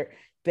 because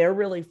they're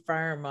really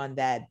firm on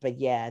that. But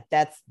yeah,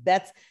 that's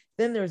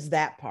then there's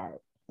that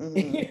part.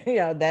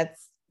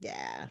 That's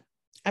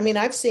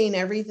I've seen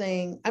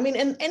everything. And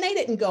they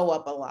didn't go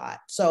up a lot.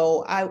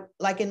 So I,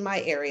 like in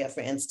my area, for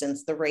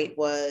instance, the rate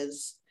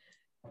was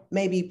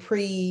maybe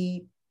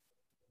pre-Hurricane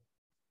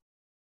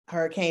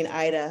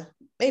Ida,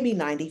 maybe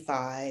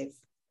 95.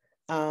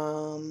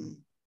 And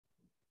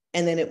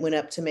then it went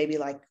up to maybe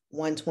like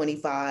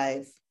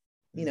 125,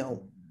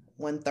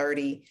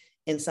 130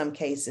 in some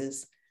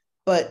cases.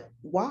 But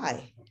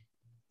why?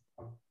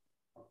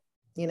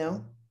 Yeah.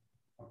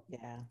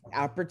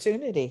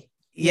 Opportunity.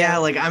 Yeah,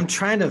 like I'm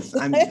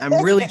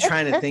really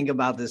trying to think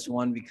about this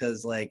one,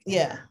 because like,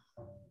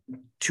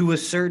 to a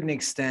certain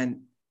extent,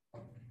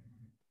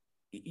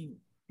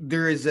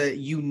 there is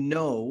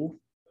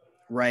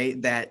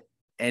right, that,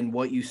 and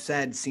what you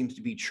said seems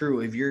to be true.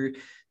 If you're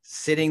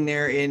sitting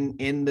there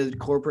in the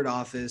corporate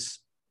office,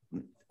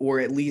 or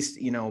at least,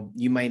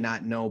 you might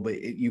not know,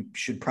 but you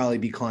should probably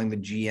be calling the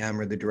GM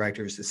or the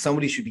director.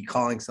 Somebody should be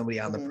calling somebody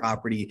on the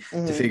property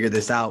to figure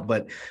this out.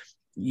 But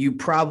you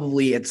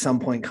probably at some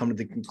point come to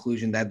the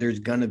conclusion that there's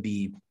going to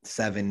be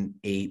 7,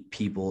 8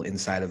 people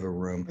inside of a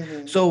room.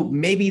 Mhm. So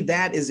maybe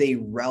that is a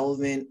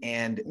relevant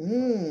and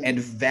Mm.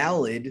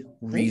 valid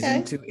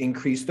reason Okay. to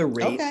increase the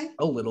rate Okay.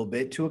 a little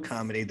bit to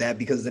accommodate that,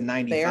 because the Fair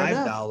enough.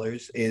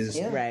 $95 is,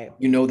 Yeah. Right.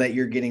 you know, that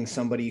you're getting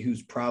somebody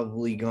who's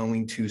probably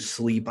going to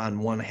sleep on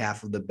one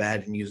half of the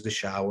bed and use the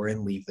shower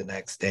and leave the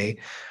next day.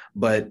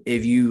 But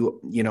if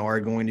you know, are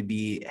going to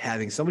be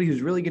having somebody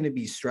who's really going to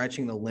be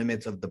stretching the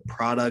limits of the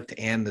product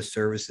and the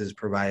services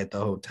provided at the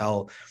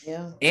hotel,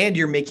 Yeah. and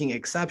you're making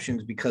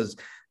exceptions, because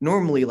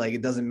normally, like,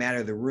 it doesn't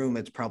matter the room,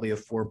 it's probably a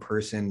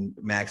 4-person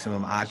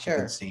maximum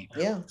occupancy.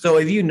 Sure. Yeah. So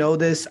if you know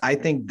this, I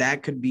think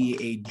that could be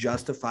a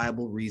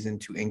justifiable reason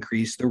to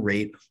increase the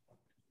rate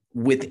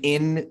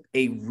within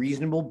a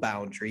reasonable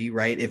boundary,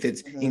 right? If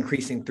it's Mhm.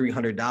 increasing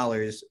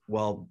 $300,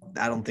 well,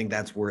 I don't think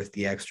that's worth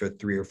the extra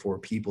 3 or 4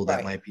 people that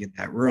Right. might be in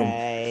that room.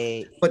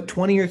 Right. But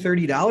 $20 or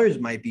 $30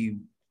 might be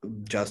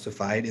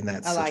justified in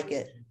that I like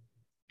situation. it.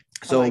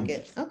 So I like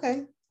it.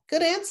 Okay.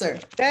 Good answer.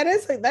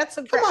 That's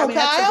a Come on,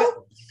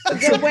 Kyle. a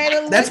good way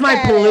to look that's my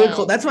at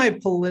political. it. That's my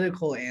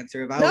political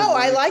answer. If I was No, I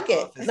running like for it.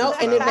 office, No,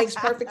 that's and what it I makes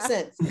perfect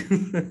sense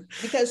would-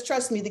 because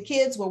trust me, the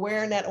kids were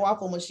wearing that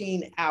waffle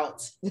machine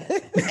out,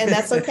 and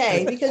that's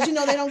okay because you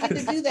know they don't get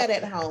to do that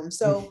at home.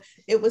 So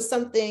it was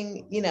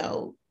something, you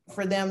know,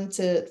 for them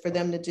to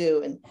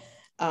do.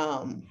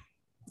 And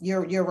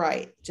you're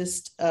right.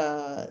 Just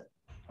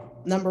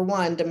number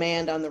one,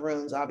 demand on the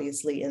rooms,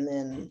 obviously, and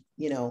then,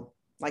 you know,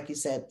 like you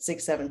said,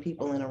 6, 7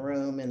 people in a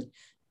room, and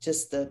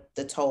just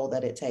the toll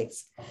that it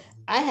takes.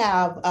 I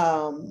have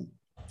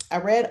I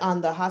read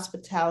on the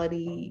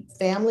hospitality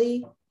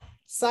family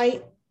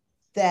site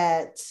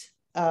that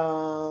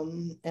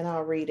and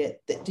I'll read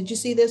it. Did you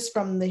see this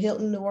from the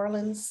Hilton New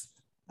Orleans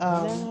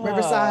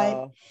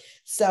Riverside?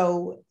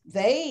 So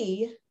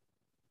they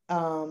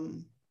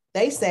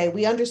say,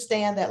 we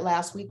understand that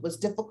last week was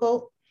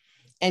difficult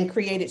and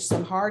created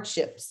some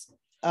hardships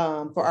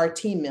for our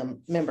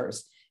team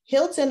members.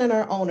 Hilton and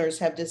our owners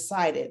have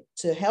decided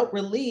to help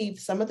relieve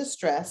some of the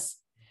stress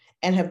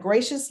and have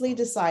graciously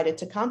decided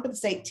to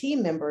compensate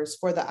team members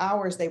for the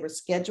hours they were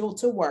scheduled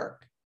to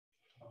work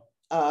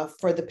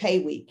for the pay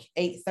week,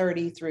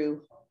 8:30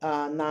 through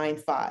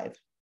 9/5.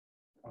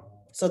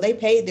 So they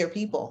paid their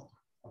people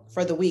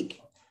for the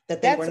week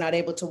that they were not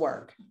able to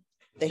work.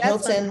 The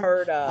Hilton,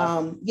 unheard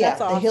of. yeah, That's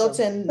the awesome.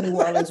 Hilton New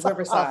Orleans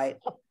Riverside.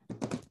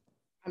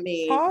 I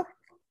mean,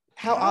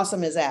 how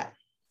awesome is that?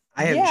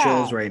 I have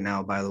chills right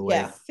now, by the way.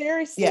 Yeah.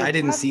 Seriously. Yeah. I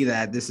didn't see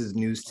that. This is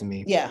news to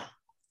me. Yeah.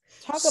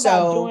 Talk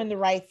about doing the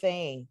right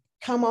thing.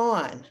 Come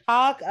on.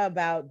 Talk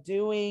about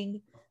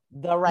doing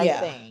the right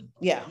thing.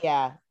 Yeah.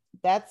 Yeah.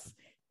 That's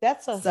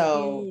a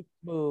huge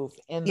move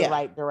in the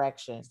right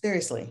direction.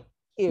 Seriously.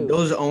 Huge.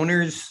 Those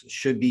owners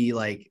should be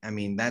like, I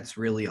mean, that's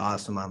really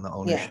awesome on the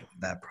ownership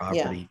of that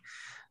property.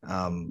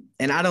 And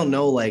I don't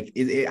know, like,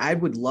 I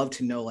would love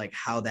to know, like,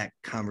 how that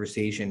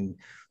conversation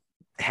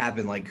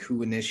happened, like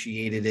who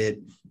initiated it.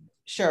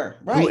 Sure.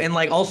 Right. And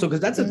like, also,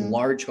 because that's a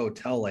large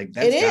hotel, like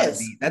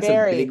that's that's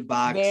very, a big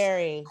box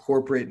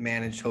corporate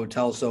managed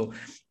hotel. So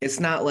it's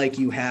not like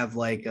you have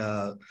like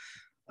a,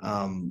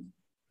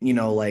 you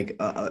know, like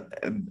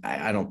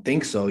I don't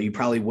think so. You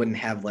probably wouldn't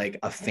have like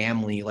a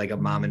family, like a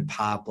mom and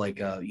pop, like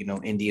a, you know,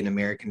 Indian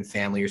American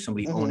family or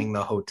somebody owning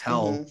the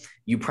hotel.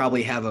 You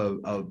probably have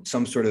a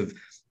some sort of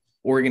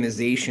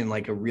organization,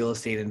 like a real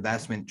estate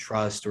investment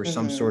trust or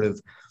some sort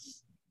of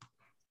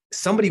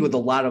somebody with a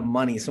lot of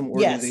money, some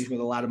organization with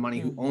a lot of money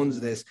who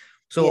owns this.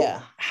 So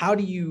how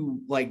do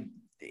you, like,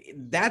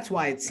 that's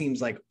why it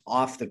seems like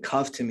off the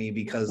cuff to me,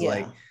 because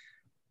like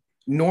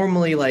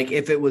normally, like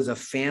if it was a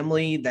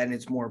family, then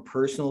it's more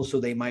personal. So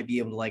they might be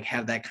able to like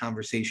have that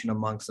conversation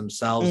amongst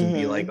themselves and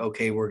be like,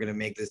 okay, we're going to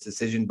make this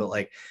decision. But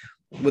like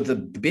with a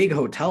big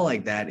hotel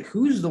like that,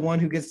 who's the one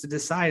who gets to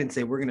decide and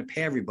say, we're going to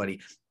pay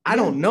everybody? I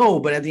don't know,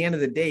 but at the end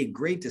of the day,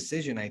 great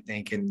decision, I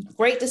think. And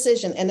great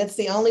decision. And it's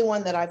the only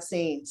one that I've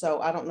seen. So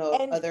I don't know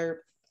if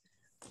other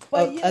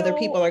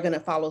people are going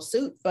to follow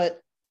suit, but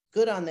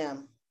good on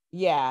them.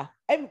 Yeah.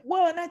 And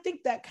I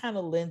think that kind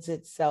of lends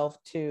itself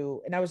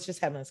to, and I was just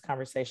having this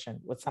conversation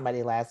with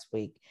somebody last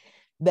week,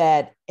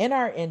 that in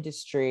our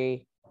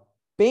industry,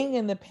 being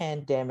in the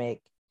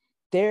pandemic,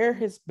 there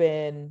has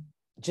been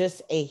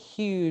just a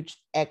huge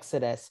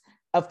exodus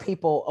of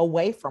people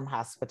away from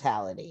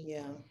hospitality.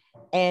 Yeah.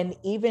 And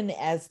even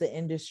as the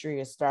industry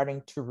is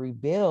starting to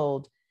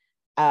rebuild,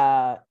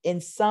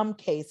 in some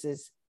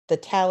cases, the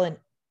talent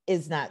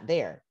is not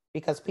there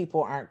because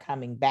people aren't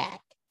coming back.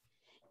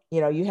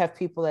 You know, you have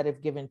people that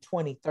have given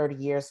 20, 30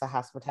 years to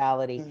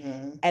hospitality,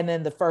 and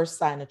then the first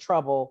sign of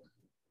trouble,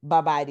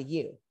 bye-bye to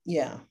you.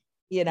 Yeah.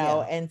 You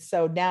know, and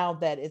so now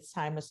that it's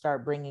time to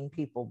start bringing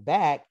people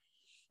back,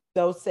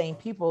 those same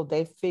people,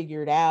 they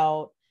figured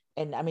out,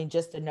 and I mean,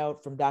 just a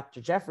note from Dr.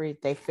 Jeffrey,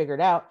 they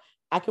figured out,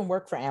 I can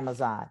work for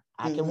Amazon.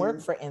 I can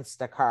work for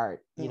Instacart.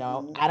 You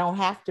know, I don't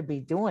have to be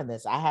doing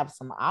this. I have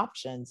some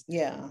options.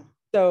 Yeah.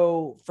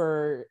 So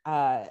for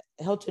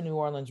Hilton New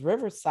Orleans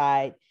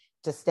Riverside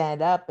to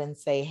stand up and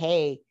say,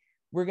 hey,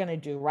 we're going to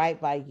do right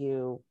by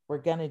you. We're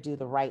going to do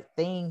the right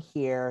thing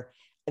here.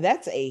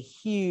 That's a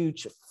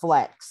huge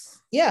flex.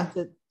 Yeah.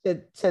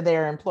 To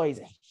their employees,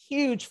 a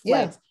huge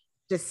flex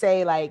to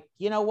say, like,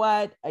 you know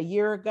what, a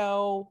year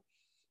ago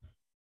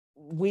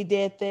we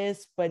did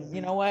this, but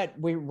you know what,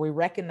 we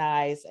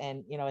recognize,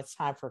 and you know, it's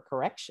time for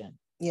correction.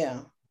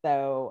 Yeah.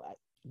 So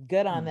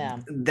good on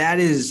them. That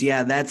is,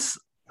 that's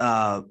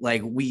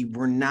like,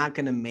 we're not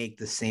going to make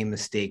the same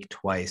mistake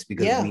twice,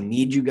 because we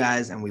need you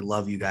guys and we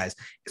love you guys.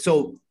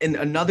 So, and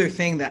another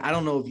thing that I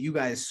don't know if you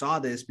guys saw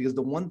this, because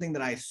the one thing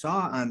that I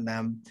saw on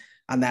them,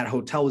 on that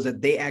hotel, was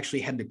that they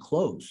actually had to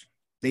close.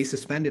 They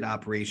suspended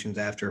operations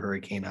after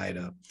Hurricane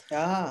Ida.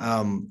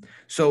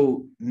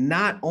 So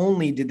not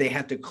only did they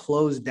have to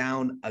close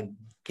down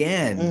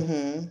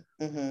again,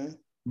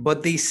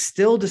 but they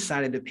still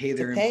decided to pay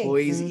their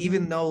employees,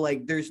 even though,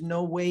 like, there's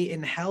no way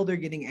in hell they're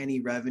getting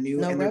any revenue.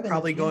 They're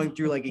probably going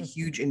through like a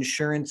huge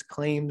insurance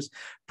claims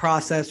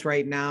process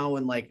right now.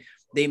 And like,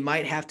 they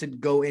might have to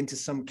go into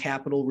some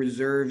capital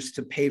reserves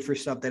to pay for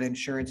stuff that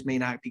insurance may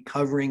not be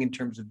covering in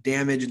terms of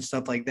damage and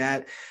stuff like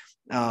that.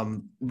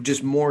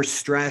 Just more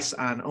stress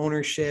on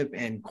ownership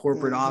and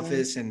corporate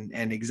office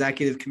and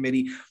executive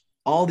committee,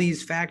 all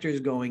these factors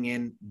going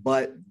in.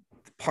 But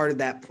part of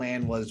that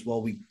plan was,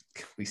 well, we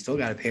still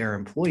got to pay our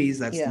employees.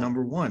 That's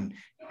number one.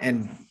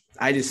 And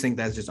I just think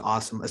that's just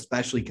awesome,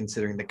 especially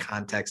considering the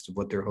context of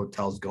what their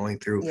hotel's going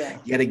through.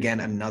 Yet again,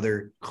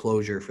 another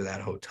closure for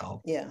that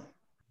hotel. Yeah.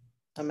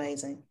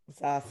 Amazing.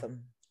 It's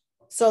awesome.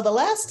 So the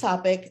last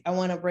topic I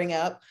want to bring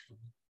up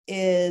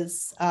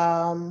is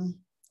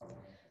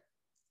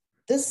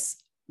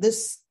this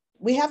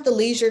we have the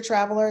leisure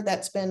traveler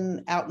that's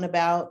been out and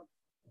about.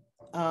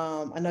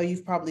 I know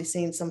you've probably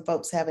seen some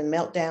folks having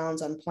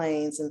meltdowns on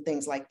planes and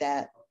things like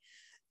that.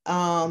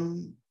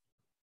 And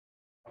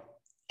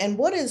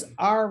what is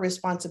our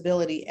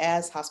responsibility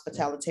as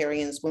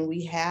hospitalitarians when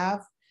we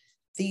have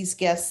these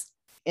guests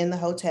in the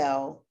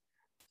hotel?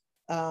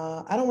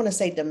 I don't want to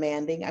say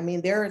demanding. I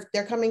mean, they're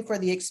coming for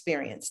the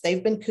experience.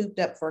 They've been cooped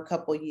up for a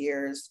couple of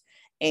years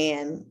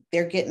and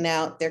they're getting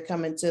out, they're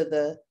coming to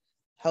the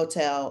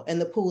hotel,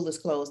 and the pool is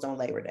closed on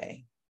Labor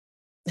Day.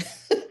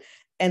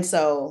 And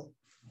so,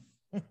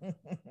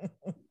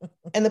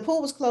 and the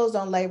pool was closed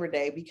on Labor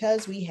Day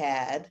because we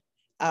had,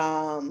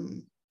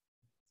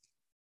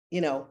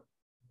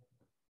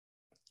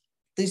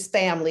 these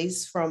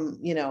families from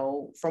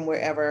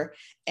wherever,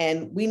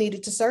 and we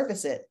needed to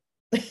service it.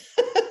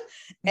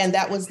 And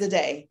that was the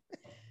day.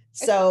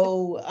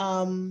 So,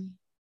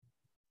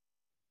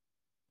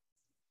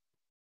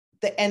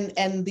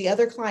 the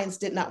other clients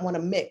did not want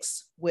to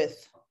mix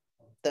with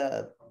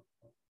the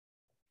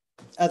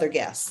other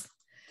guests.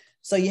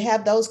 So you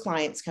have those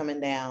clients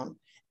coming down,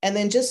 and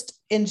then just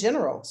in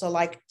general. So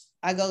like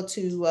I go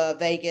to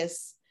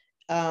Vegas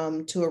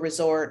to a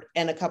resort,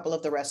 and a couple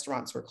of the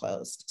restaurants were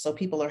closed. So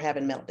people are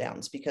having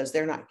meltdowns because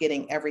they're not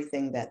getting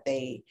everything that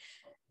they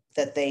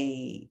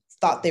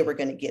thought they were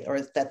going to get or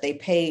that they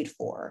paid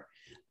for.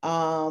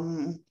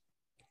 How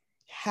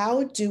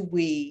do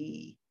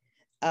we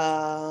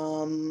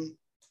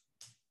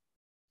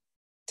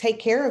take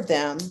care of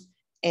them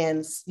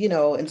and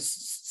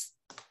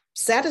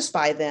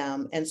satisfy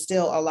them and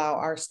still allow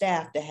our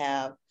staff to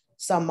have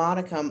some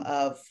modicum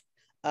of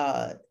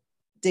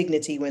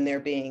dignity when they're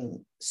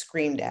being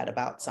screamed at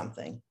about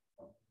something?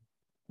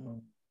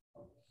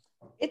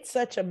 It's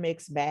such a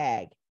mixed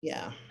bag.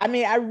 Yeah. I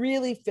mean, I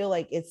really feel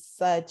like it's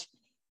such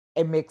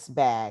a mixed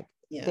bag.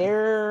 Yeah.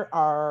 There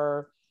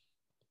are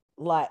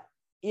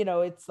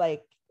it's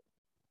like,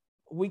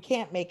 we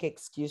can't make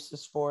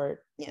excuses for it.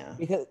 Yeah.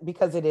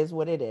 Because it is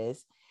what it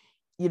is.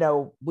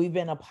 We've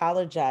been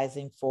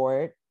apologizing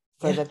for it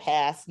for the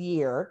past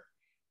year.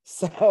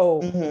 So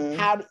how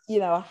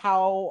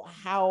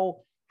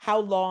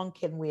long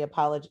can we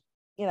apologize?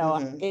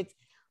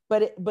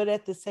 But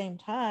at the same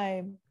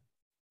time,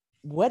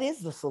 what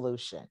is the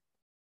solution?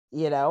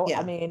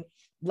 I mean,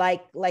 I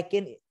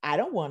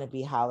don't want to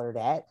be hollered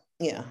at.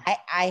 Yeah.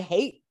 I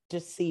hate to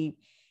see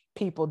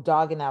people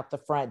dogging out the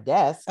front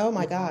desk. Oh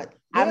my God.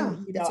 Yeah,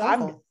 it's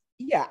awful.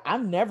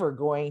 I'm never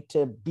going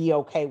to be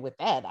okay with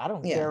that. I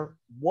don't care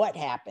what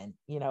happened.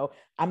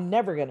 I'm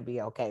never going to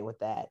be okay with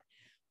that.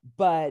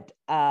 But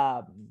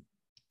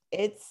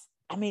it's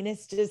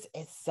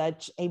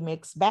such a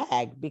mixed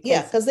bag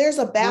because there's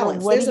a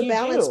balance. There's a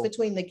balance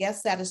between the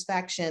guest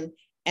satisfaction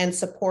and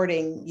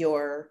supporting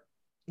your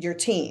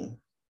team,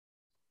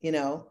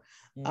 and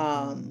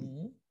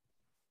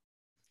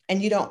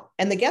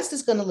and the guest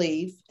is going to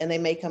leave and they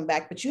may come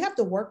back, but you have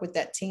to work with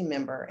that team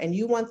member, and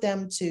you want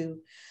them to,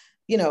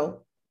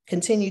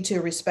 continue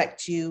to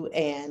respect you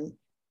and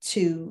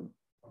to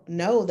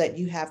know that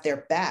you have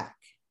their back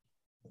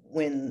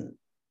when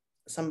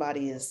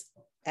somebody is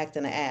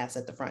acting an ass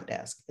at the front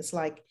desk. It's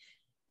like,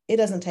 it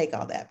doesn't take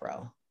all that,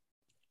 bro.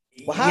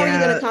 Well, how are you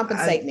going to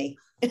compensate me?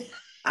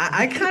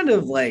 I kind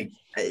of like,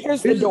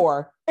 here's the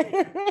door.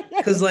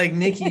 Because like,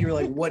 Nikki, you're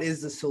like, what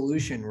is the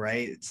solution,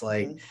 right? It's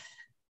like,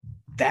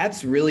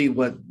 that's really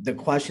what the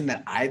question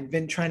that I've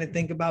been trying to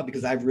think about,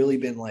 because I've really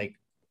been like,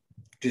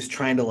 just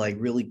trying to like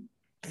really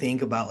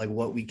think about like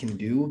what we can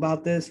do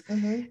about this.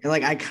 And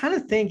like, I kind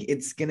of think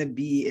it's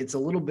a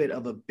little bit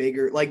of a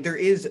bigger, like there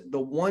is the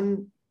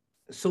one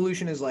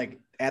solution is like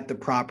at the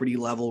property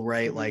level,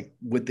 right? Like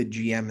with the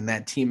GM and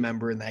that team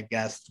member and that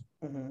guest,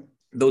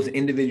 those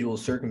individual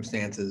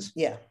circumstances.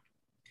 Yeah.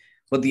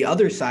 But the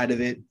other side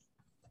of it,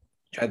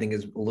 which I think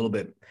is a little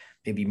bit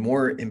maybe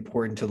more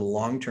important to the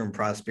long-term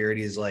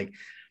prosperity, is like,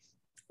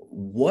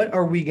 what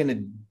are we going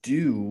to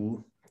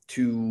do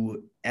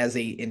to, as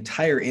a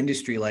entire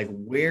industry, like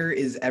where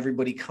is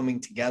everybody coming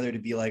together to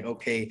be like,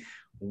 okay,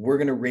 we're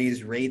going to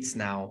raise rates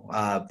now,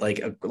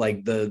 like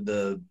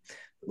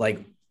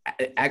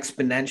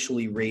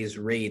exponentially raise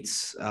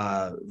rates,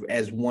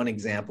 as one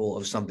example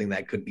of something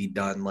that could be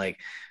done. Like,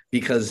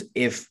 because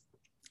if,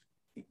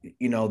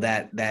 you know,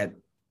 that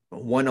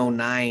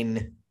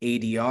 109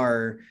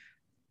 ADR,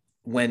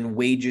 when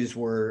wages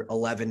were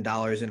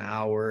 $11 an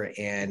hour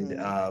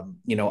and,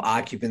 you know,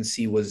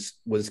 occupancy was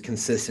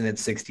consistent at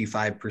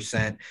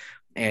 65%,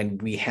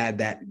 and we had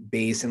that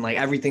base and like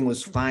everything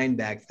was fine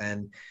back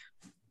then.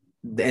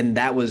 And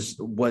that was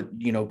what,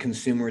 you know,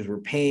 consumers were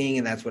paying,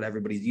 and that's what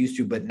everybody's used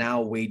to. But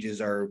now wages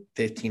are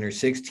 $15 or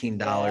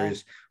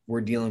 $16.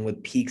 We're dealing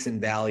with peaks and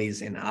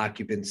valleys in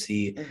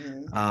occupancy,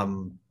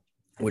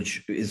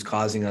 which is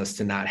causing us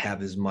to not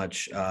have as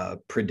much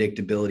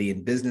predictability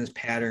in business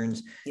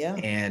patterns.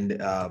 And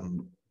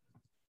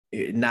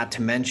not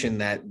to mention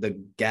that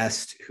the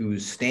guest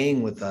who's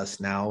staying with us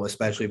now,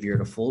 especially if you're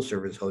at a full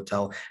service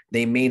hotel,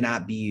 they may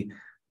not be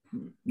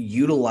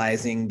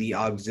utilizing the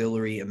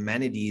auxiliary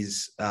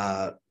amenities,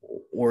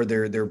 or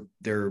their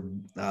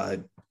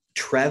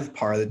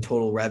TRevPAR, the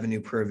total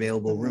revenue per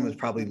available room, is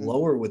probably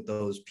lower with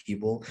those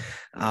people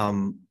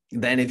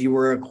than if you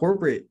were a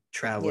corporate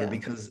traveler.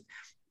 Because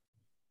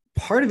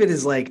part of it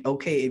is like,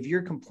 okay, if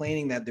you're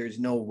complaining that there's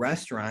no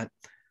restaurant,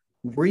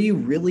 were you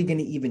really going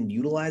to even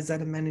utilize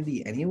that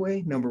amenity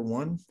anyway? Number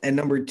one. And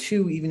number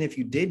two, even if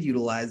you did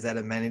utilize that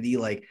amenity,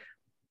 like,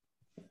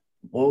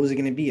 what was it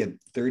going to be, a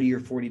 $30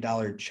 or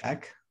 $40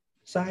 check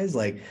size?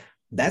 Like,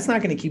 that's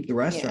not going to keep the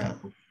restaurant.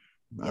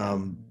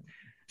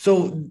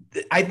 So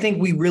I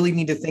think we really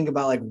need to think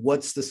about like,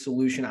 what's the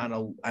solution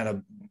on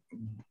a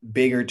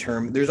bigger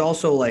term. There's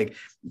also like,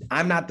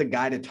 I'm not the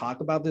guy to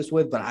talk about this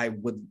with, but I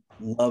would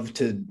love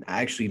to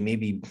actually,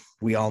 maybe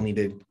we all need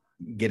to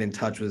get in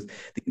touch with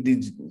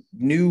these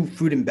new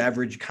food and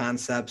beverage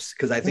concepts.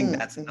 Cause I think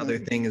that's another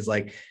thing is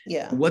like,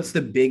 what's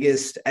the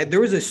biggest,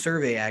 there was a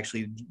survey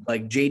actually,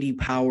 like JD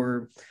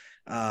Power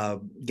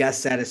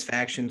guest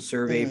satisfaction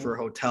survey for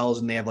hotels,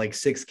 and they have like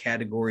 6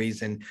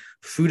 categories, and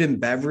food and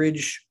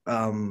beverage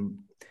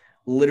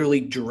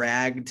literally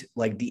dragged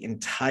like the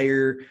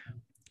entire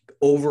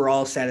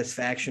overall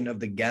satisfaction of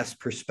the guest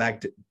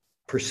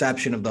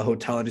perception of the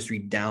hotel industry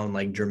down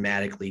like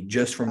dramatically,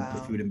 just from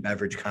the food and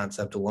beverage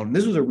concept alone. And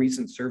this was a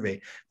recent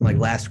survey, like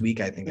last week,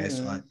 I think I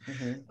saw it.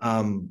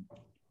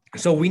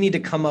 So we need to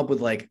come up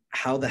with like,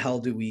 how the hell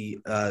do we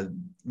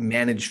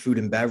manage food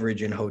and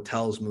beverage in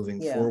hotels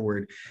moving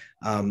forward?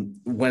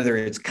 Whether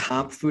it's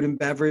comp food and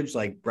beverage,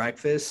 like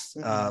breakfast,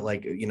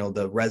 like, you know,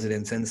 the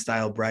Residence Inn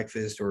style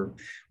breakfast, or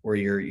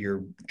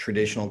your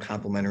traditional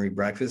complimentary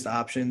breakfast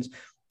options.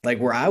 Like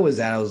where I was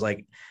at, I was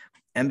like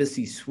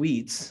Embassy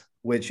Suites,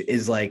 which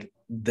is like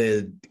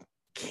the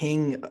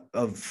king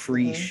of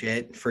free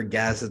shit for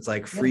guests. It's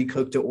like free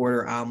cook to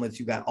order omelets.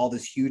 You got all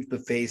this huge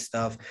buffet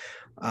stuff,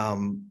 with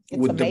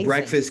amazing. The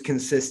breakfast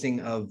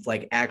consisting of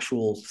like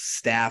actual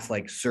staff,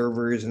 like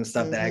servers and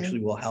stuff that actually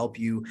will help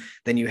you.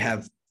 Then you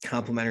have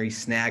complimentary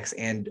snacks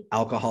and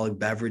alcoholic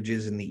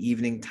beverages in the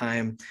evening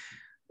time.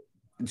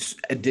 It's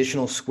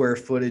additional square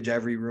footage.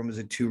 Every room is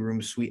a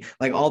 2-room suite,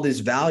 like all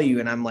this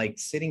value. And I'm like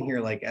sitting here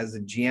like as a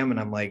GM, and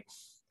I'm like,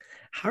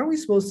 how are we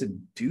supposed to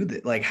do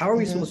that? Like, how are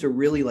we supposed to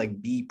really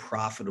like be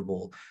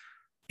profitable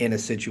in a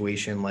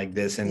situation like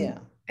this?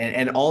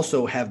 And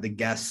also have the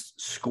guest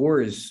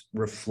scores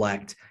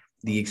reflect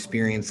the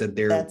experience that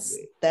they're,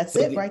 that's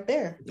it right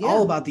there.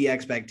 All about the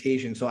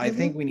expectation. So I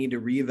think we need to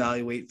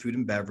reevaluate food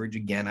and beverage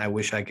again. I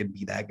wish I could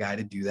be that guy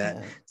to do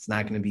that. It's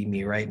not going to be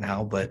me right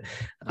now, but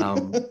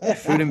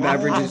food and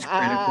beverage is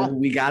critical.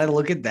 We got to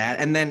look at that.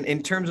 And then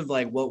in terms of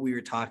like what we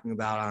were talking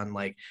about on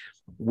like,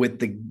 with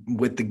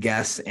the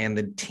guests and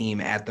the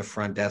team at the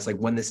front desk, like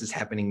when this is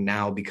happening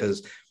now,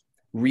 because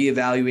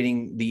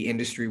reevaluating the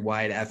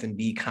industry-wide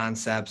F&B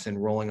concepts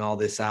and rolling all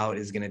this out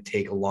is going to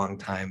take a long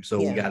time. So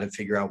we got to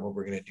figure out what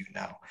we're going to do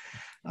now.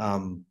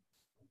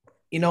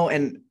 You know,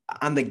 and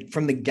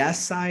from the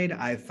guest side,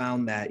 I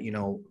found that, you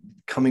know,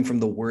 coming from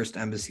the worst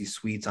Embassy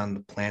Suites on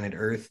the planet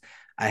Earth,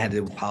 I had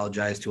to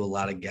apologize to a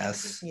lot of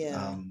guests.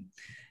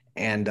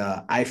 And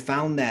I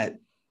found that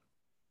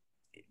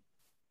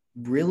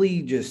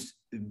really just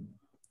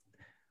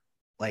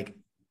like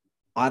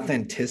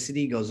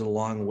authenticity goes a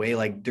long way.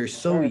 Like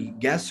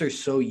guests are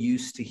so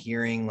used to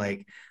hearing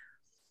like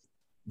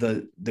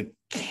the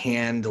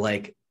canned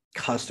like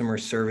customer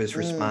service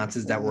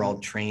responses that we're all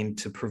trained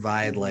to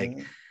provide. Like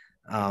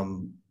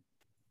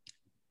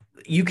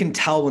you can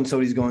tell when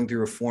somebody's going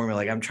through a formula.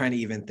 Like I'm trying to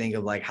even think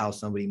of like how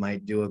somebody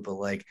might do it, but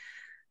like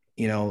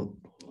you know,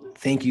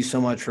 thank you so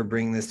much for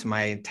bringing this to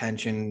my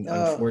attention.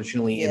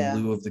 Unfortunately, in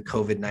lieu of the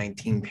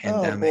COVID-19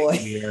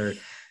 pandemic,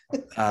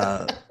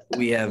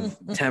 we have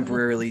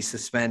temporarily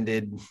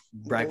suspended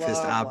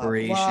breakfast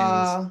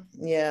operations.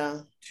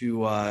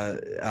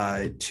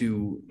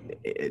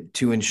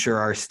 To ensure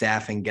our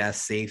staff and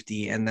guest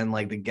safety. And then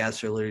like the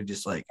guests are literally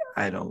just like,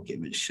 I don't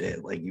give a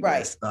shit. Like you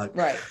guys suck.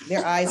 Right.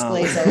 Their eyes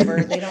glaze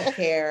over. They don't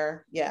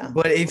care. Yeah.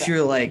 But if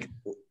you're like,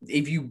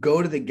 if you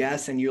go to the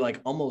guests and you're like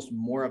almost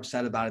more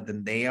upset about it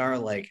than they are,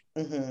 like,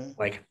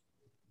 like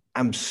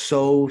I'm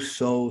so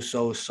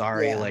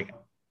sorry. Yeah. Like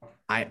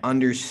I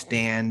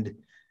understand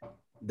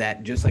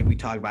that, just like we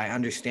talked about, I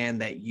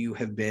understand that you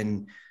have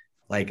been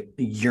like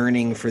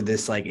yearning for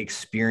this like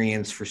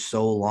experience for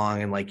so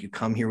long, and like you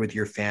come here with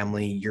your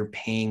family, you're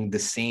paying the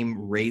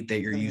same rate that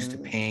you're used to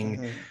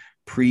paying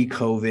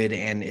pre-COVID,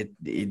 and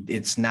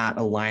it's not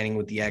aligning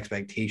with the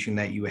expectation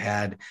that you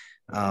had.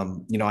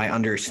 You know, I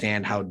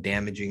understand how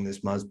damaging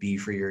this must be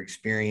for your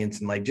experience,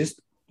 and like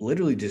just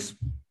literally just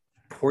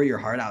pour your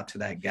heart out to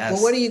that guest.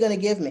 Well, what are you going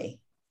to give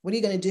me? What are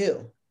you going to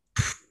do?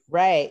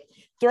 Right.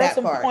 Throw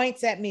some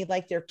points at me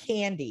like they're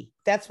candy.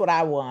 That's what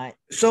I want.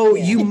 So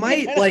you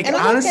might like, and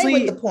I'm honestly,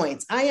 okay with the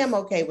points. I am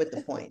okay with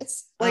the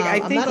points. Like,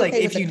 I think like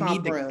if you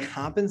need to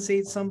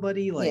compensate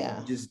somebody,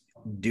 like just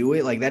do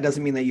it. Like, that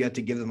doesn't mean that you have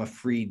to give them a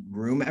free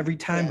room every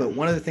time. But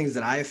one of the things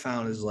that I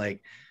found is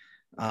like,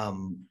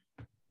 and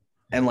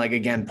like,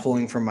 again,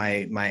 pulling from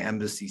my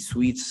Embassy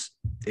Suites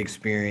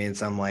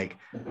experience, I'm like,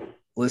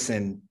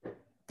 listen,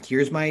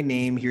 here's my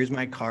name, here's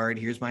my card,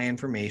 here's my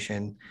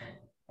information.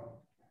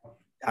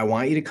 I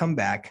want you to come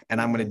back, and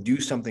I'm going to do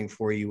something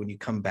for you when you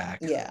come back.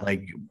 Yeah.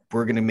 Like,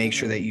 we're going to make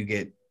sure that you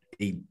get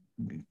a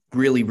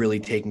really, really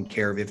taken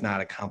care of, if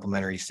not a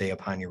complimentary stay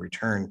upon your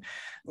return.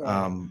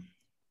 Right.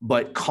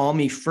 But call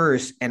me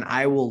first, and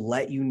I will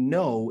let you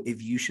know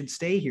if you should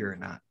stay here or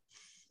not.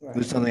 Right. It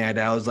was something like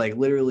that. I was like,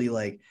 literally,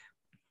 like,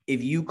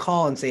 if you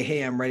call and say,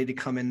 hey, I'm ready to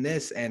come in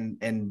this,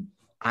 and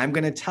I'm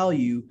going to tell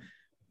you,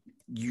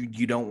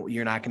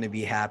 you're not going to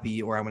be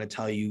happy, or I'm going to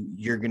tell you,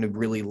 you're going to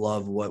really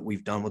love what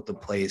we've done with the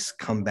place.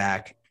 Come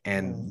back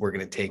and we're going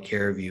to take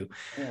care of you.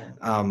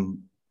 Yeah.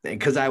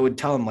 Because I would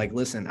tell them, like,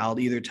 listen, I'll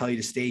either tell you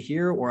to stay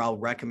here, or I'll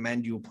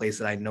recommend you a place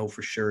that I know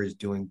for sure is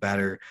doing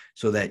better,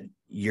 so that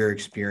your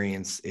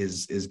experience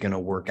is going to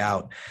work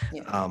out.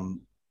 Yeah.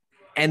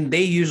 And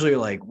they usually are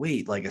like,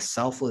 wait, like a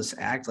selfless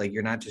act, like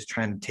you're not just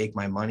trying to take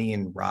my money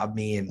and rob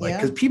me. And like,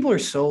 because people are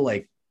so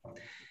like,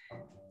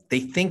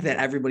 they think that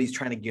everybody's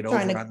trying to get over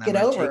on them and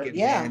take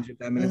advantage of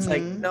them. And it's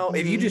like, no,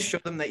 if you just show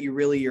them that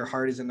your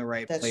heart is in the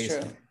right place,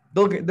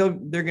 they're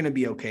going to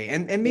be okay.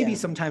 And maybe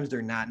sometimes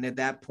they're not. And at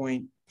that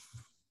point,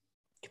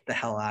 get the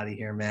hell out of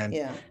here, man.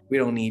 Yeah. We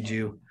don't need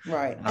you.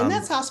 Right. And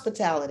that's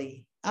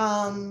hospitality.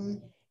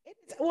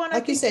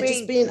 Like you said,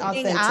 just being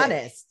authentic. Being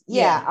honest.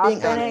 Yeah.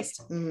 Being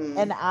honest.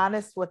 And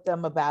honest with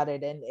them about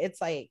it. And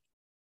it's like,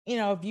 you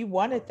know, if you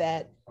wanted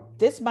that,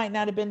 this might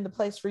not have been the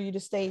place for you to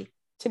stay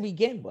to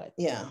begin with.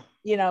 Yeah.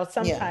 You know,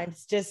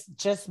 sometimes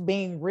just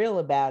being real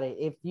about it.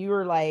 If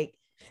you're like,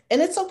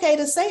 and it's okay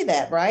to say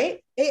that,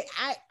 right?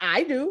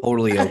 I do.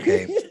 Totally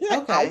okay.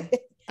 Okay.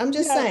 I'm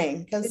just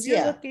saying, because if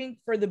you're looking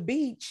for the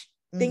beach,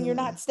 then you're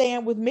not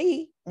staying with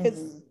me,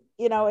 because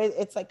you know,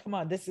 it's like, come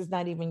on, this is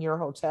not even your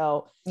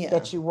hotel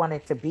that you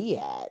wanted to be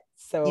at.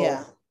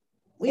 So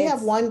we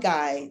have one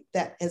guy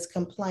that has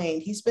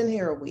complained. He's been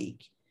here a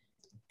week,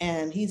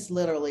 and he's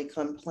literally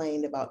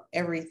complained about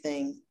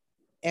everything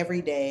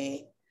every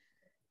day,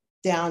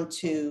 down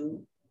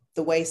to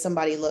the way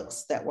somebody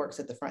looks that works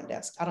at the front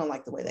desk. I don't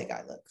like the way that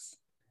guy looks.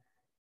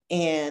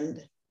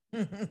 And,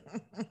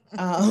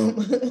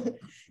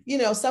 you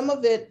know, some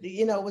of it,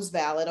 you know, was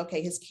valid.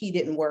 Okay. His key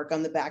didn't work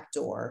on the back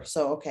door.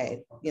 So,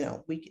 okay. You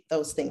know,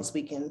 those things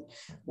we can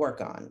work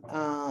on.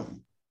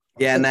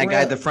 Yeah. And that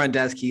guy at the front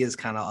desk, he is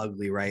kind of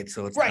ugly, right?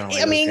 So it's right.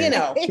 Like, I mean, you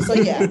know, so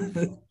yeah.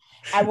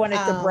 I wanted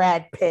the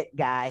Brad Pitt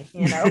guy,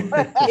 you know?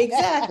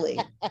 Exactly.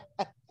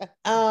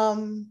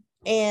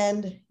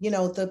 And, you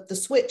know, the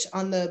switch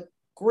on the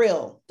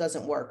grill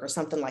doesn't work or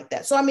something like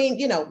that. So, I mean,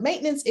 you know,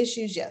 maintenance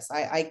issues, yes,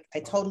 I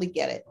totally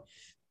get it.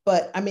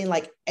 But I mean,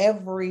 like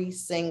every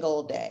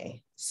single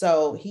day.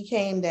 So he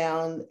came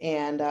down,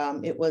 and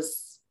it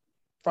was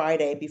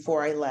Friday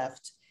before I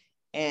left,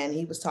 and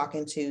he was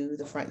talking to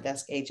the front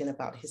desk agent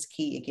about his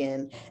key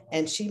again.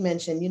 And she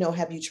mentioned, you know,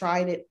 have you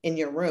tried it in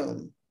your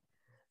room?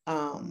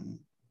 And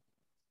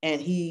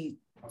he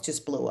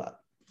just blew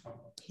up.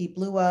 He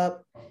blew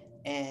up.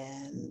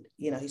 And,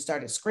 you know, he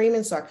started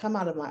screaming. So I come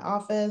out of my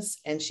office,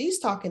 and she's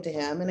talking to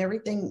him and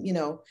everything, you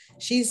know,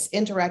 she's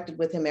interacted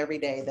with him every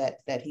day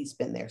that he's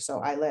been there. So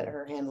I let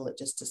her handle it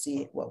just to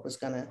see what was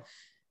going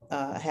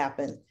to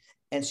happen.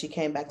 And she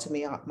came back to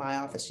me at my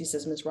office. She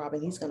says, Ms.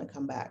 Robin, he's going to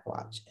come back,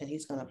 watch, and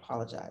he's going to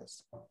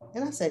apologize.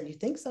 And I said, you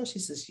think so? She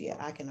says, yeah,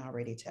 I can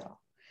already tell.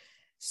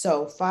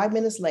 So 5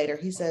 minutes later,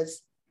 he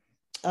says,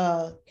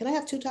 can I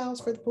have 2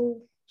 towels for the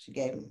pool? She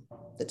gave him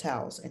the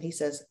towels, and he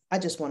says, I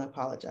just want to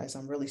apologize.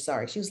 I'm really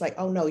sorry. She was like,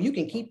 oh no, you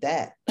can keep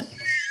that.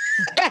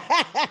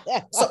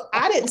 So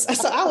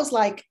I was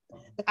like,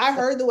 I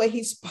heard the way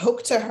he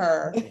spoke to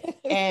her,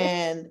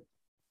 and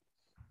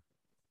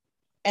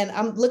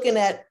I'm looking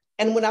at,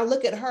 and when I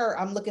look at her,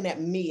 I'm looking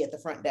at me at the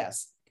front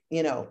desk,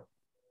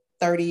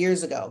 30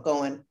 years ago,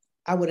 going,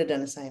 I would have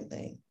done the same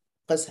thing.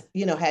 Because,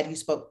 had he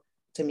spoke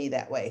to me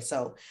that way.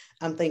 So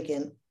I'm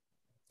thinking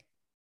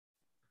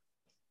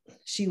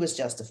she was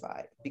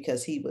justified,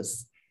 because he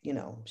was,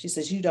 she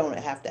says, you don't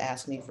have to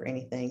ask me for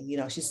anything.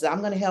 She says, I'm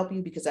going to help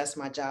you because that's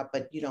my job,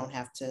 but you don't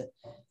have to,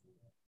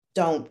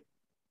 don't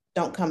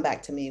come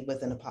back to me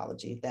with an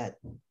apology that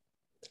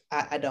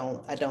I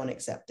don't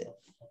accept it.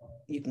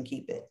 You can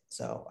keep it.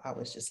 So I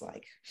was just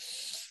like,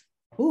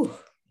 whew,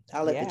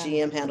 I'll let the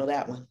GM handle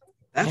that one.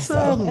 That's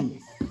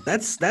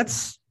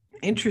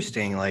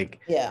interesting. Like,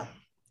 yeah.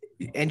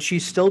 And she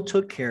still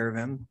took care of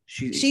him.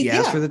 She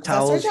asked for the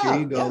towels. Here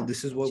you go. Yeah.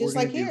 This is what we're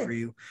going to do for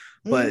you.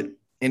 Mm-hmm. But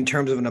in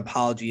terms of an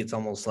apology, it's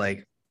almost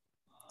like,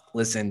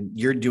 listen,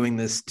 you're doing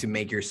this to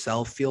make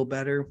yourself feel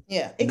better.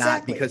 Yeah, exactly.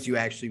 Not because you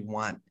actually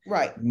want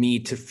me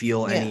to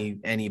feel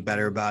any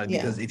better about it.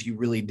 Because if you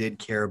really did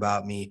care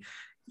about me,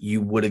 you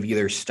would have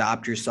either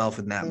stopped yourself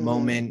in that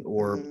moment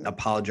or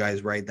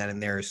apologized right then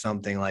and there or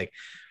something. Like,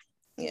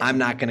 I'm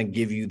not going to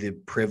give you the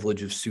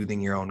privilege of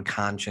soothing your own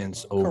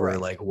conscience over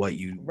like what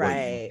you did.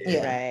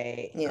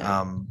 Right.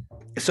 Yeah.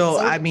 So,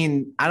 I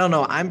mean, I don't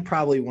know. I'm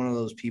probably one of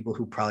those people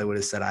who probably would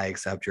have said, I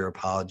accept your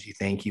apology.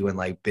 Thank you. And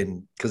like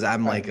because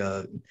I'm like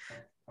a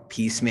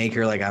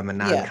peacemaker, like I'm a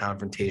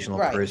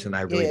non-confrontational person.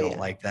 I really don't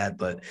like that,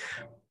 but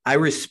I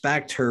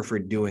respect her for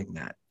doing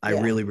that. I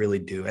really, really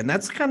do. And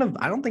that's kind of,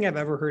 I don't think I've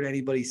ever heard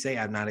anybody say,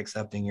 I'm not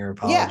accepting your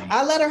apology. Yeah,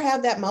 I let her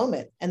have that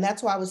moment. And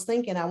that's why I was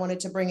thinking I wanted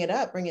to bring it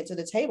to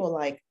the table.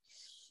 Like,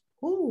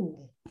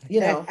 ooh,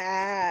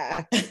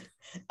 I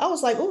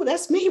was like, ooh,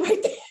 that's me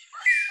right there.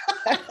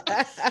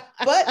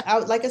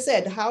 But like I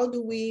said, how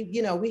do we,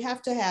 we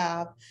have to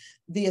have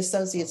the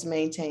associates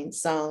maintain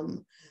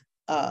some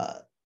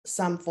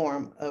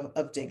form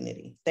of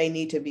dignity. They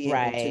need to be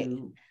able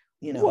to,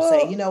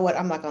 say, you know what,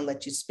 I'm not going to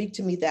let you speak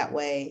to me that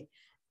way.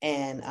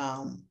 And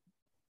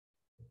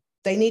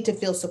they need to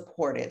feel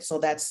supported. So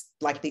that's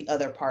like the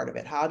other part of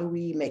it. How do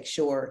we make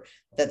sure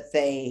that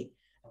they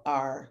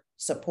are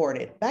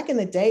supported? Back in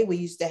the day, we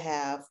used to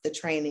have the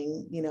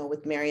training,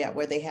 with Marriott,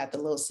 where they had the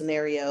little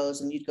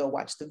scenarios and you'd go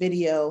watch the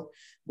video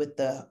with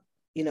the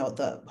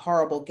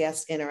horrible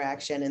guest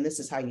interaction, and this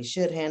is how you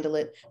should handle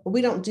it. But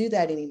we don't do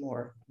that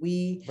anymore.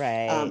 We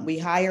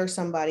hire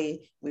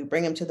somebody, we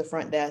bring them to the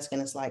front desk,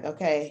 and it's like,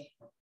 okay,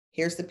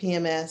 here's the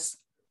PMS.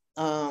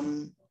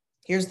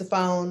 Here's the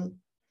phone.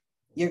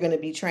 You're going to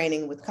be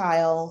training with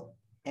Kyle,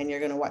 and you're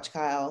going to watch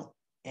Kyle,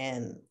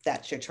 and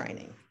that's your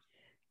training.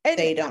 And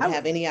they don't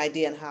have any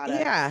idea on how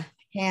to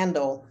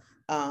handle,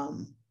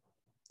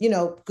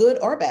 good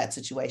or bad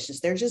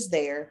situations. They're just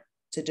there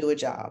to do a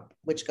job,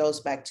 which goes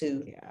back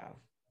to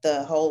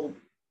the whole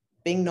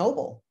being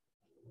noble.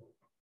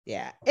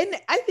 Yeah. And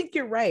I think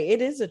you're right.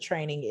 It is a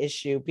training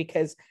issue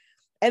because,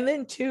 and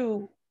then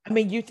too, I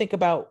mean, you think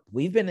about,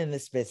 we've been in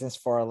this business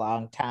for a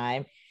long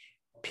time.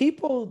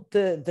 People,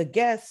 the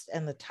guests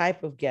and the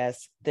type of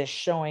guests that's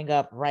showing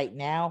up right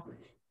now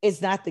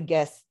is not the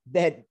guests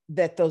that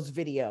those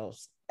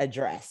videos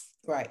address.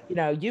 Right.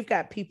 You've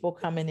got people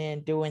coming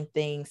in, doing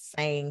things,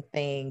 saying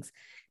things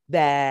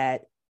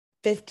that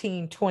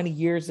 15, 20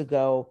 years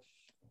ago,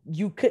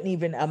 you couldn't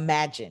even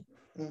imagine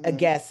a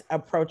guest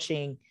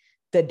approaching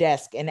the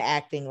desk and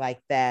acting like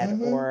that,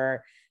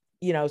 or,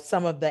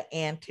 some of the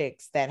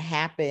antics that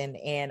happen.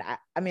 And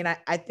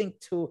I think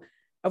too,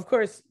 of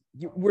course,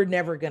 we're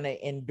never going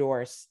to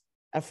endorse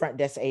a front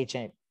desk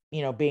agent,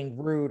 being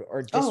rude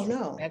or disrespectful.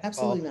 Oh, no,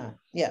 absolutely not.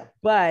 Yeah.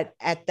 But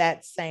at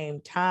that same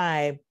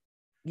time,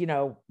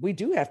 we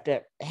do have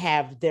to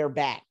have their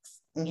backs.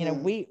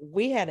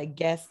 We had a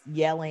guest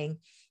yelling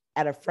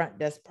at a front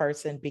desk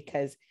person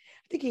because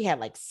I think he had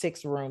like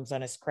 6 rooms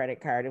on his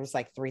credit card. It was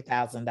like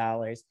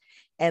 $3,000.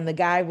 And the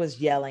guy was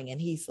yelling and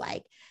he's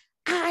like,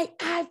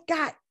 I've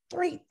got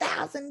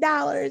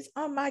 $3,000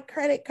 on my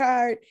credit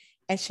card.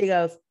 And she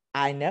goes,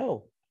 I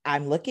know,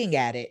 I'm looking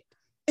at it.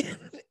 And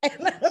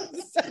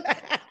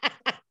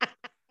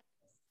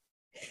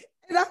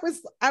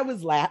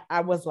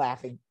I was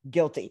laughing,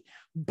 guilty.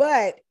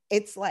 But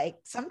it's like,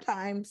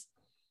 sometimes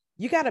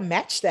you got to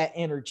match that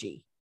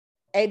energy.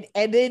 And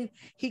then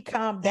he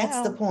calmed down.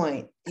 That's the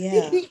point.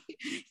 Yeah.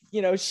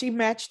 She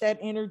matched that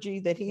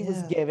energy that he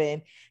was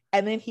given.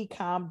 And then he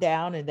calmed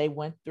down and they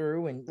went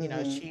through and,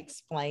 she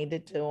explained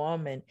it to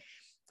him and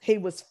he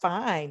was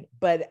fine.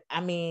 But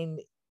I mean,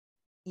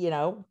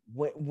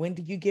 when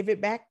do you give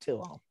it back to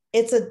him?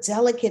 It's a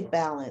delicate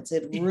balance.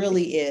 It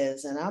really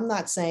is. And I'm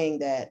not saying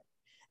that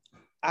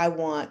I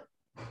want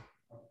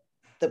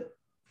I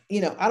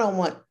don't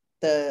want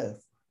the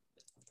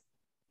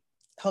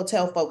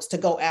hotel folks to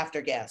go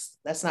after guests.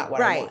 That's not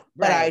what I want.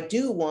 But I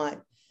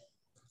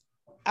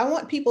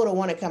want people to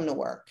want to come to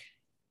work.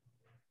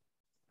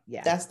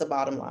 Yeah. That's the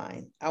bottom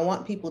line. I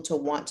want people to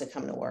want to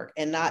come to work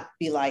and not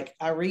be like,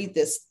 I read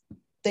this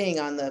thing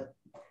on the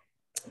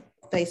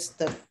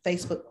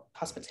Facebook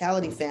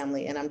hospitality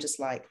family, and I'm just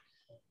like,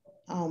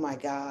 oh my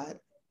God,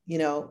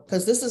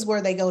 because this is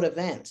where they go to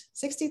vent.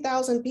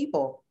 60,000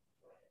 people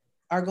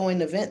are going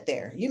to vent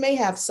there. You may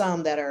have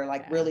some that are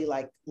like really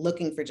like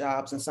looking for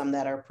jobs and some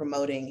that are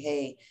promoting,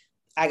 hey,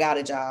 I got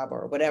a job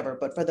or whatever.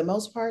 But for the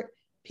most part,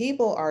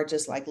 people are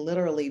just like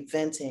literally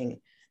venting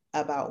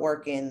about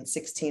working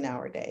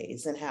 16-hour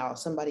days and how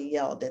somebody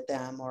yelled at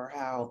them, or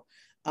how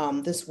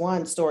this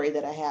one story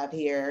that I have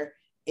here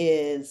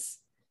is,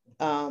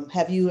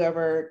 have you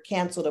ever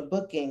canceled a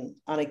booking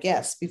on a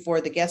guest before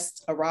the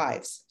guest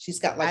arrives? She's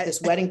got like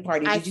this wedding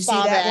party. Did you see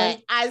that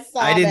one?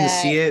 I didn't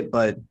see it,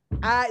 but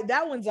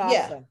that one's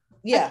awesome.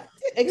 Yeah.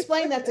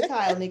 Explain that to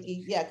Kyle,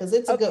 Nikki. Yeah, because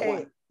it's a good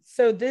one.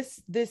 So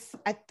this,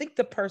 I think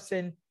the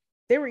person,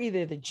 they were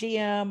either the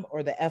GM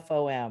or the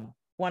FOM,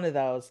 one of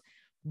those,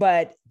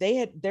 but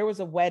there was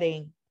a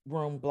wedding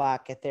room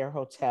block at their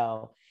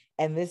hotel,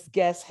 and this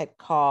guest had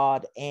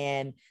called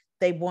and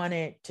they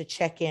wanted to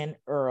check in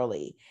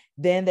early.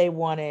 Then they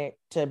wanted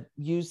to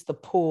use the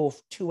pool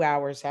 2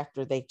 hours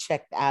after they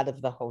checked out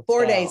of the hotel.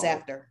 4 days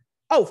after.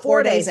 Oh,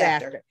 4 days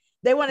after.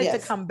 They wanted to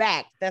come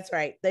back. That's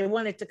right. They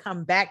wanted to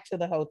come back to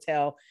the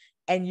hotel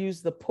and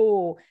use the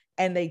pool.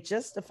 And they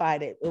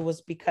justified it. It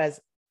was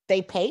because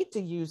they paid to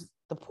use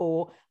the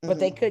pool, but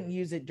they couldn't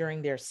use it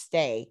during their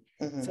stay.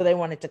 So they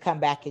wanted to come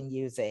back and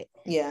use it.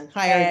 Yeah.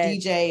 Hire a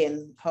DJ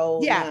and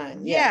whole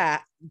nine.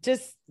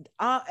 Just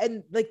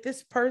and like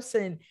this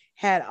person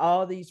had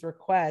all these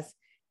requests,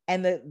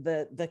 and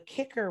the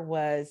kicker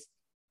was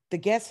the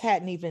guests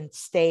hadn't even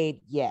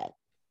stayed yet.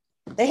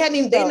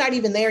 They're not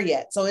even there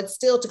yet. So it's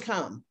still to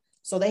come.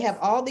 So they have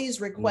all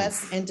these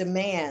requests and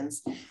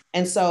demands.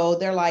 And so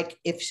they're like,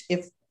 if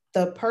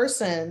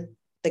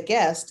the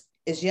guest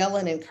is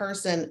yelling and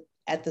cursing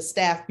at the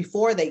staff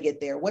before they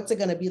get there, what's it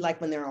going to be like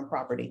when they're on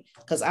property?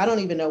 Because I don't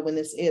even know when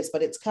this is,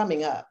 but it's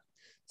coming up.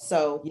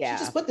 So she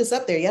just put this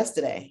up there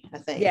yesterday, I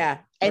think. Yeah.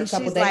 And a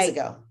couple days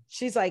ago.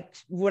 She's like,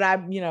 would I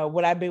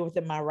be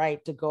within my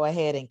right to go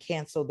ahead and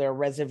cancel their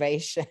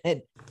reservation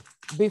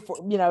before,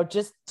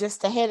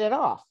 just to head it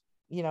off?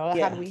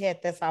 How do we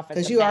head this off?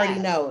 Because you already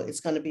know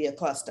it's going to be a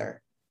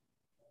cluster.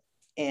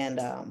 And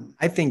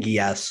I think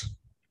yes.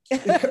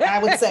 I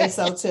would say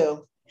so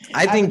too.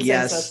 I think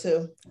yes. So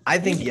too. I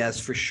think yes,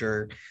 for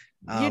sure.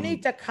 You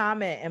need to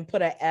comment and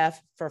put an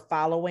F for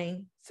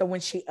following. So when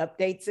she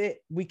updates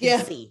it, we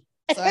can see.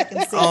 So I can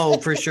see. Oh,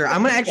 for sure.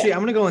 I'm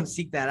gonna go and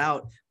seek that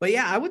out. But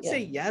yeah, I would say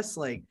yes.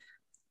 Like,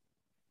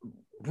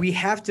 we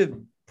have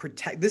to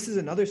protect. This is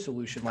another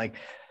solution, like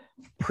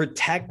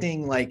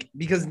protecting, like,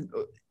 because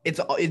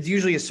it's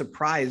usually a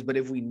surprise. But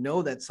if we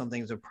know that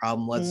something's a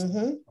problem, let's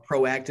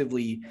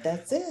proactively.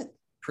 That's it.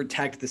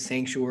 Protect the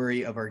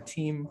sanctuary of our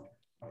team.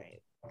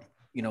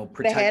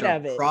 Protect our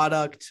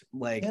product,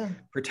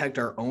 protect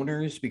our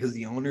owners, because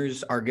the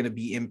owners are going to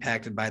be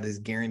impacted by this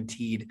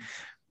guaranteed.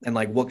 And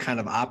like, what kind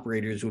of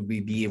operators would we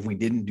be if we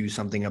didn't do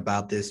something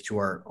about this to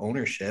our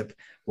ownership?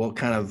 What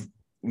kind of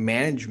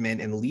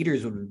management and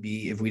leaders would we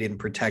be if we didn't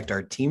protect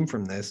our team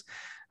from this?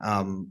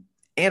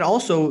 And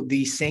also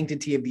the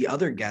sanctity of the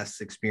other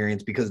guests'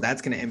 experience, because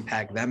that's going to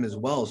impact them as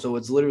well. So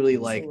it's literally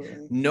like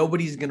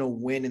nobody's going to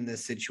win in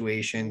this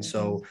situation.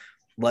 So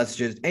let's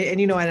just,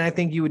 and I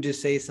think you would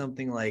just say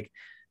something like,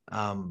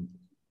 from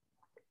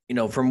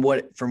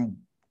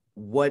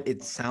what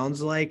it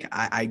sounds like,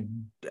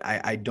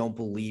 I don't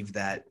believe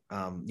that,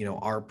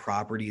 our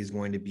property is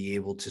going to be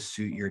able to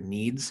suit your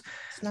needs.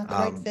 It's not the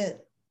right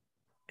fit.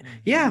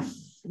 Yeah,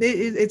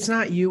 it's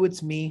not you,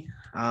 it's me.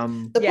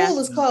 The pool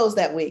is closed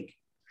that week.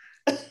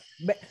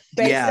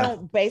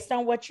 Based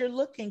on what you're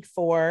looking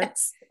for,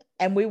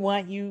 and we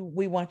want you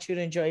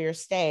to enjoy your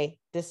stay.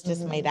 This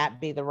just may not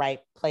be the right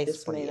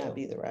place for you. This may not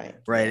be the right.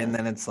 Right. And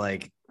then it's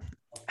like,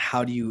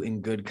 how do you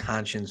in good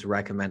conscience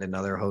recommend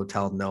another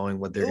hotel knowing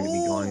what they're going to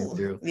be going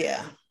through?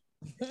 Yeah.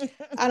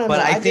 I don't know. But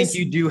I think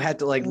you do have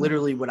to, like,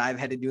 literally what I've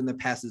had to do in the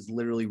past is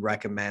literally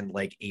recommend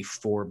like a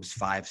Forbes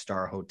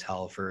 5-star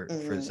hotel for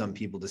some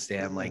people to stay.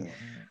 I'm like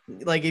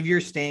if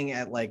you're staying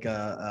at like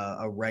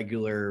a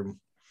regular,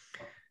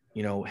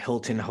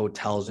 Hilton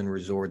Hotels and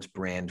Resorts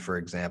brand, for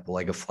example,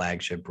 like a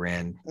flagship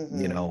brand,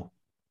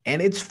 and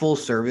it's full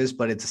service,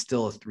 but it's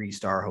still a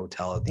 3-star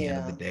hotel at the end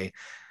of the day.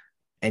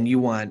 And you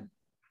want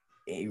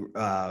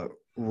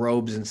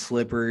robes and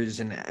slippers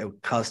and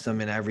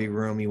custom in every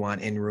room. You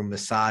want in-room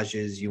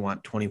massages. You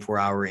want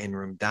 24-hour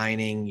in-room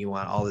dining. You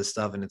want all this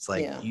stuff. And it's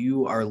like,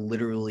 you are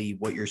literally,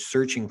 what you're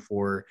searching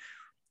for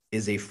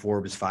is a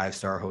Forbes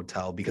 5-star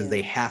hotel, because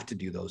they have to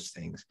do those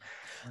things.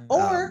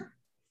 Or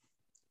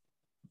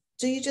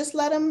do you just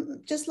let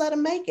them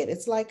make it?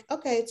 It's like,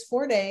 okay, it's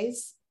 4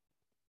 days.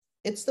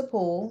 It's the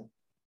pool.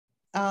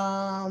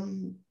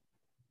 Come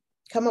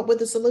up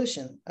with a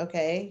solution.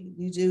 Okay.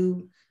 You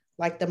do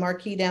like the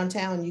Marquee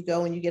downtown, you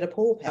go and you get a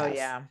pool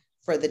pass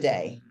for the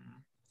day.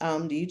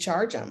 Do you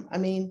charge them? I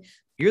mean,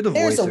 you're the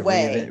voice of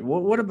reason.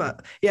 What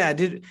about,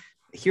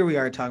 here we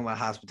are talking about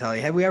hospitality.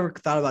 Have we ever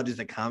thought about just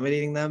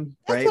accommodating them?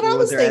 That's what I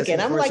was thinking.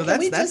 I'm like, so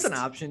that's an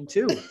option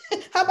too.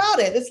 How about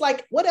it? It's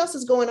like, what else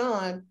is going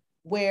on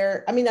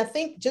where, I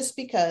think just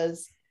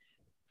because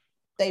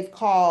they've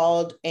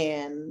called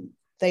and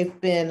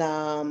they've been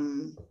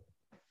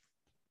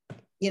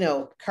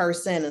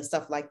cursing and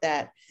stuff like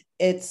that.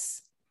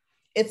 It's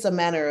a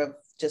matter of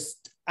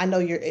just, I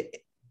know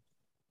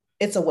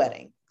it's a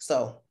wedding.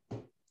 So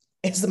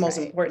it's the most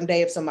important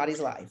day of somebody's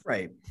life.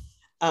 Right.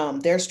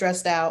 They're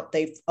stressed out,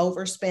 they've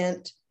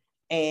overspent,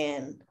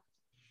 and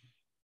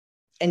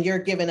you're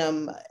giving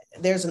them,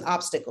 there's an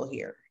obstacle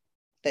here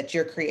that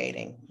you're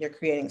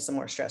creating some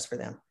more stress for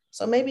them.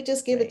 So maybe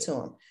just give it to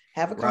them,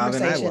 have a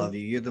conversation. Robin, I love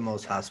you. You're the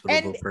most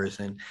hospitable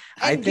person.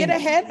 I think, get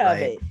ahead of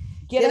it.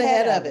 Get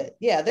ahead of it.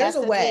 Yeah, there's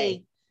a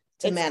way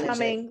to manage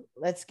it.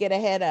 Let's get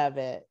ahead of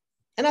it.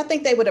 And I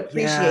think they would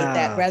appreciate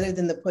that rather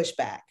than the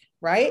pushback,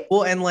 right?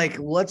 Well, and like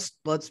let's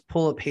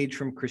pull a page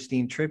from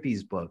Christine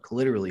Trippi's book,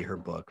 literally her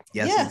book.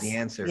 Yes is the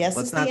answer.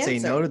 Let's not say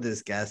no to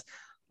this guest.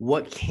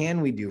 What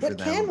can we do for them?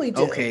 What can we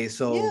do? Okay,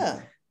 so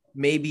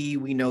maybe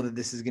we know that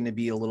this is going to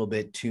be a little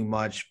bit too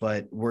much,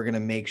 but we're going to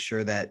make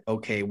sure that,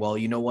 okay, well,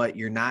 you know what?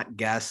 You're not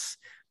guests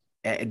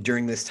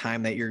during this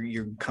time that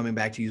you're coming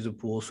back to use the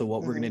pool. So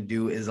what we're going to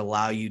do is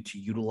allow you to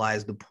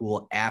utilize the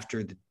pool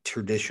after the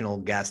traditional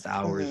guest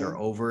hours are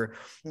over.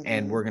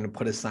 And we're going to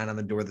put a sign on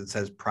the door that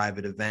says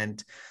private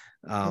event.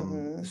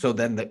 So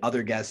then the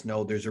other guests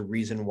know there's a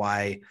reason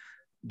why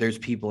there's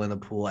people in the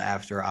pool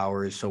after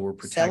hours. So we're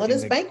protecting. Sell it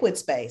as banquet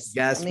space.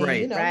 Yes,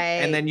 right.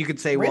 And then you could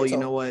say, well, you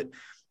know what?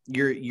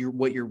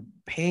 What you're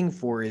paying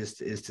for is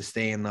to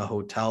stay in the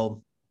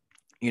hotel.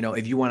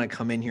 If you want to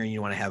come in here and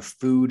you want to have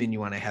food and you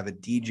want to have a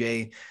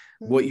DJ,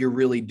 what you're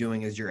really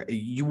doing is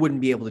you wouldn't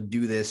be able to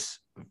do this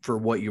for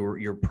what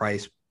your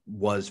price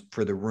was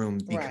for the room,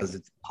 because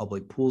it's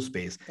public pool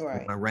space. You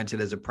want to rent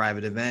it as a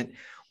private event.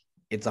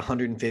 It's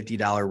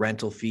 $150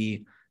 rental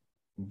fee,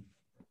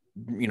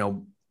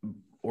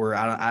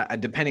 or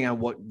depending on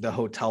what the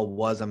hotel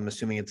was. I'm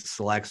assuming it's a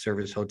select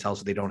service hotel,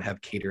 so they don't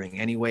have catering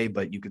anyway,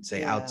 but you could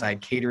say outside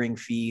catering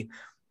fee,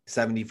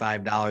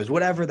 $75,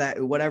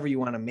 whatever you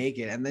want to make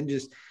it. And then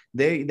just,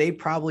 they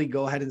probably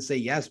go ahead and say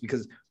yes,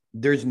 because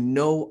there's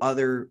no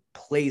other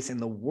place in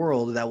the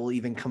world that will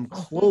even come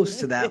close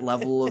to that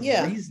level of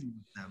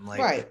reason.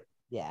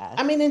 Yeah.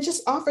 I mean, and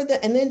just offer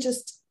that, and then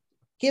just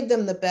give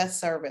them the best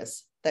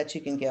service that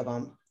you can give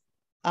them.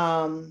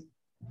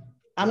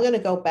 I'm going to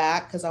go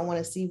back because I want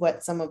to see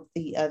what some of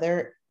the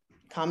other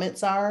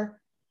comments are,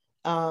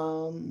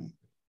 because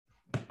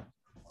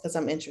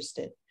I'm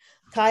interested.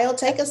 Kyle,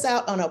 take us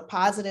out on a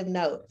positive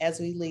note as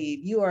we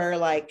leave. You are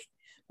like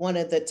one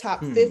of the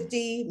top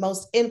 50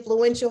 most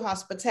influential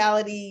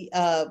hospitality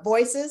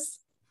voices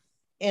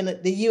in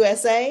the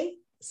USA.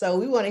 So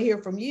we want to hear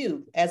from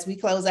you as we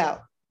close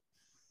out.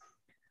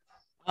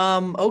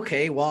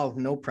 Okay, well,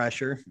 no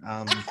pressure.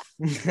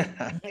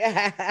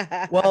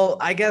 Well,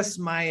 I guess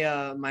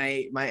my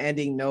my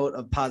ending note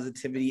of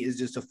positivity is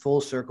just a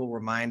full circle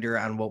reminder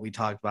on what we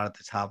talked about at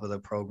the top of the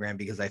program,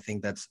 because I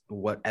think that's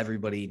what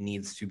everybody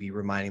needs to be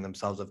reminding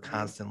themselves of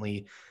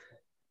constantly.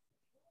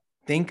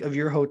 Think of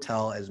your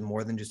hotel as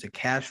more than just a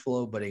cash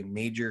flow, but a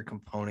major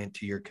component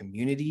to your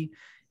community.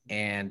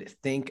 And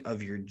think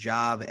of your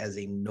job as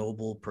a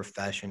noble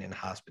profession in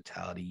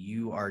hospitality.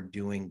 You are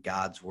doing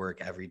God's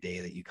work every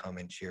day that you come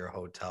into your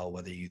hotel,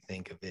 whether you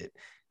think of it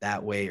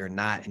that way or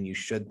not. And you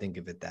should think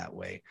of it that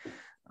way,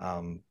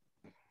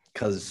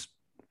 because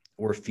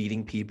we're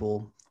feeding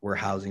people, we're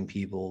housing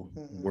people,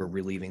 we're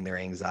relieving their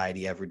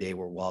anxiety every day.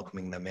 We're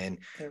welcoming them in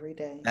every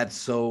day. That's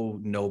so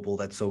noble.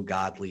 That's so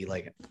godly.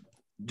 Like,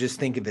 just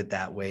think of it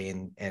that way.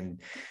 And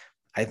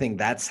I think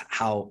that's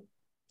how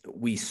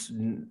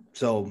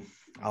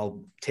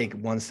I'll take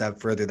one step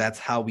further. That's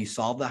how we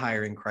solve the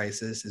hiring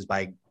crisis, is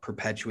by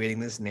perpetuating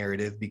this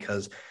narrative,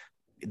 because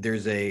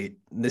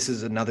this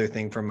is another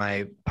thing from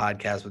my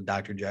podcast with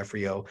Dr.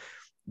 Jeffrey O.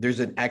 There's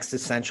an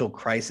existential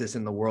crisis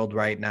in the world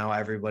right now.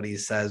 Everybody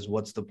says,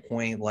 what's the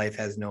point? Life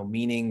has no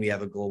meaning. We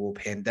have a global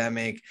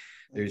pandemic.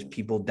 There's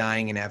people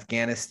dying in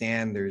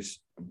Afghanistan. There's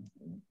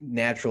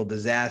natural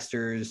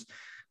disasters.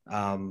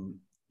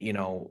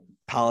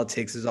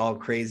 Politics is all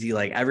crazy.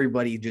 Like,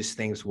 everybody just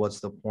thinks,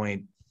 what's the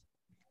point?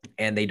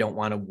 And they don't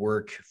want to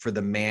work for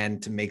the man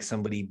to make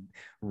somebody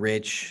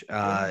rich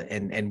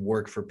and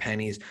work for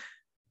pennies.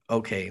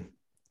 Okay,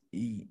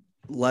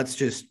 let's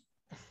just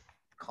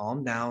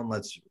calm down.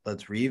 Let's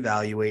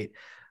reevaluate.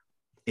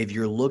 If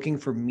you're looking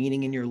for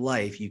meaning in your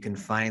life, you can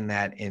find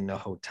that in a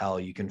hotel.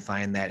 You can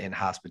find that in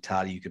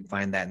hospitality. You can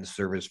find that in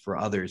service for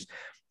others.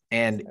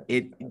 And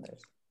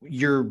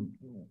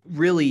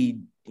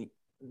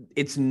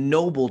it's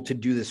noble to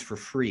do this for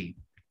free,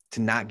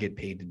 to not get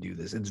paid to do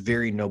this. It's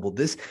very noble.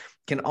 This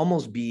can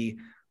almost be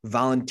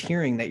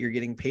volunteering that you're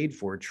getting paid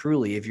for.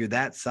 Truly, if you're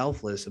that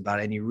selfless about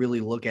it and you really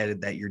look at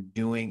it, that you're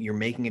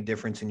making a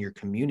difference in your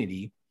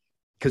community,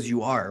 because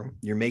you're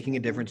making a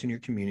difference in your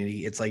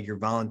community. It's like you're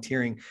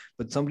volunteering,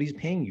 but somebody's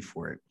paying you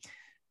for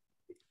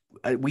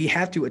it. We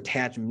have to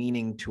attach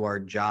meaning to our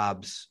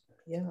jobs,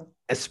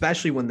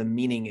 especially when the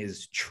meaning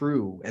is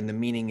true and the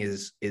meaning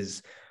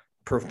is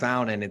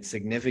profound and it's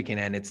significant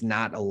and it's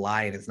not a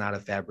lie and it's not a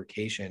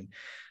fabrication.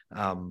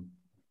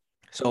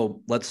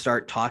 So let's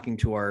start talking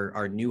to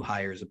our new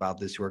hires about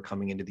this, who are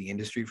coming into the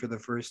industry for the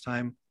first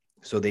time,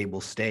 so they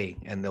will stay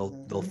and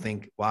they'll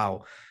think,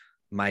 wow,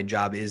 my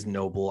job is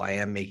noble. I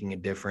am making a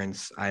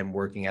difference. I'm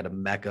working at a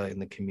mecca in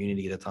the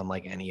community that's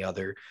unlike any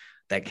other,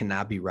 that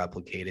cannot be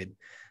replicated.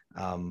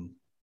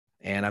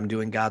 And I'm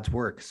doing God's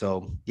work.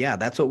 So yeah,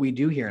 that's what we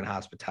do here in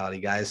hospitality,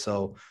 guys.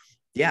 So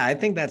yeah, I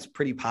think that's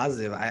pretty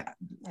positive. I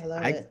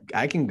love it.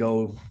 I can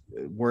go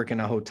work in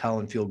a hotel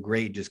and feel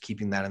great just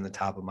keeping that in the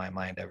top of my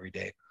mind every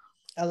day.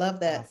 I love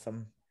that.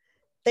 Awesome.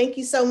 Thank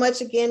you so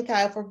much again,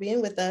 Kyle, for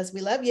being with us.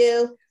 We love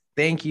you.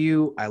 Thank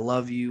you. I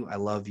love you. I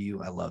love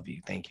you. I love you.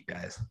 Thank you,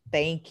 guys.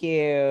 Thank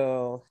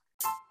you.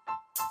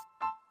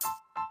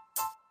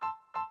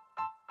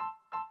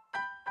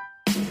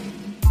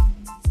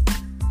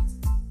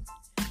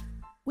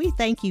 We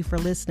thank you for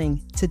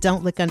listening to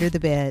Don't Look Under the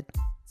Bed.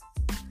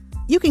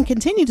 You can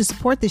continue to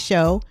support the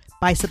show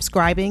by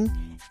subscribing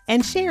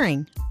and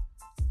sharing.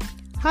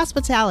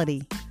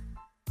 Hospitality,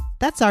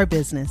 that's our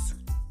business.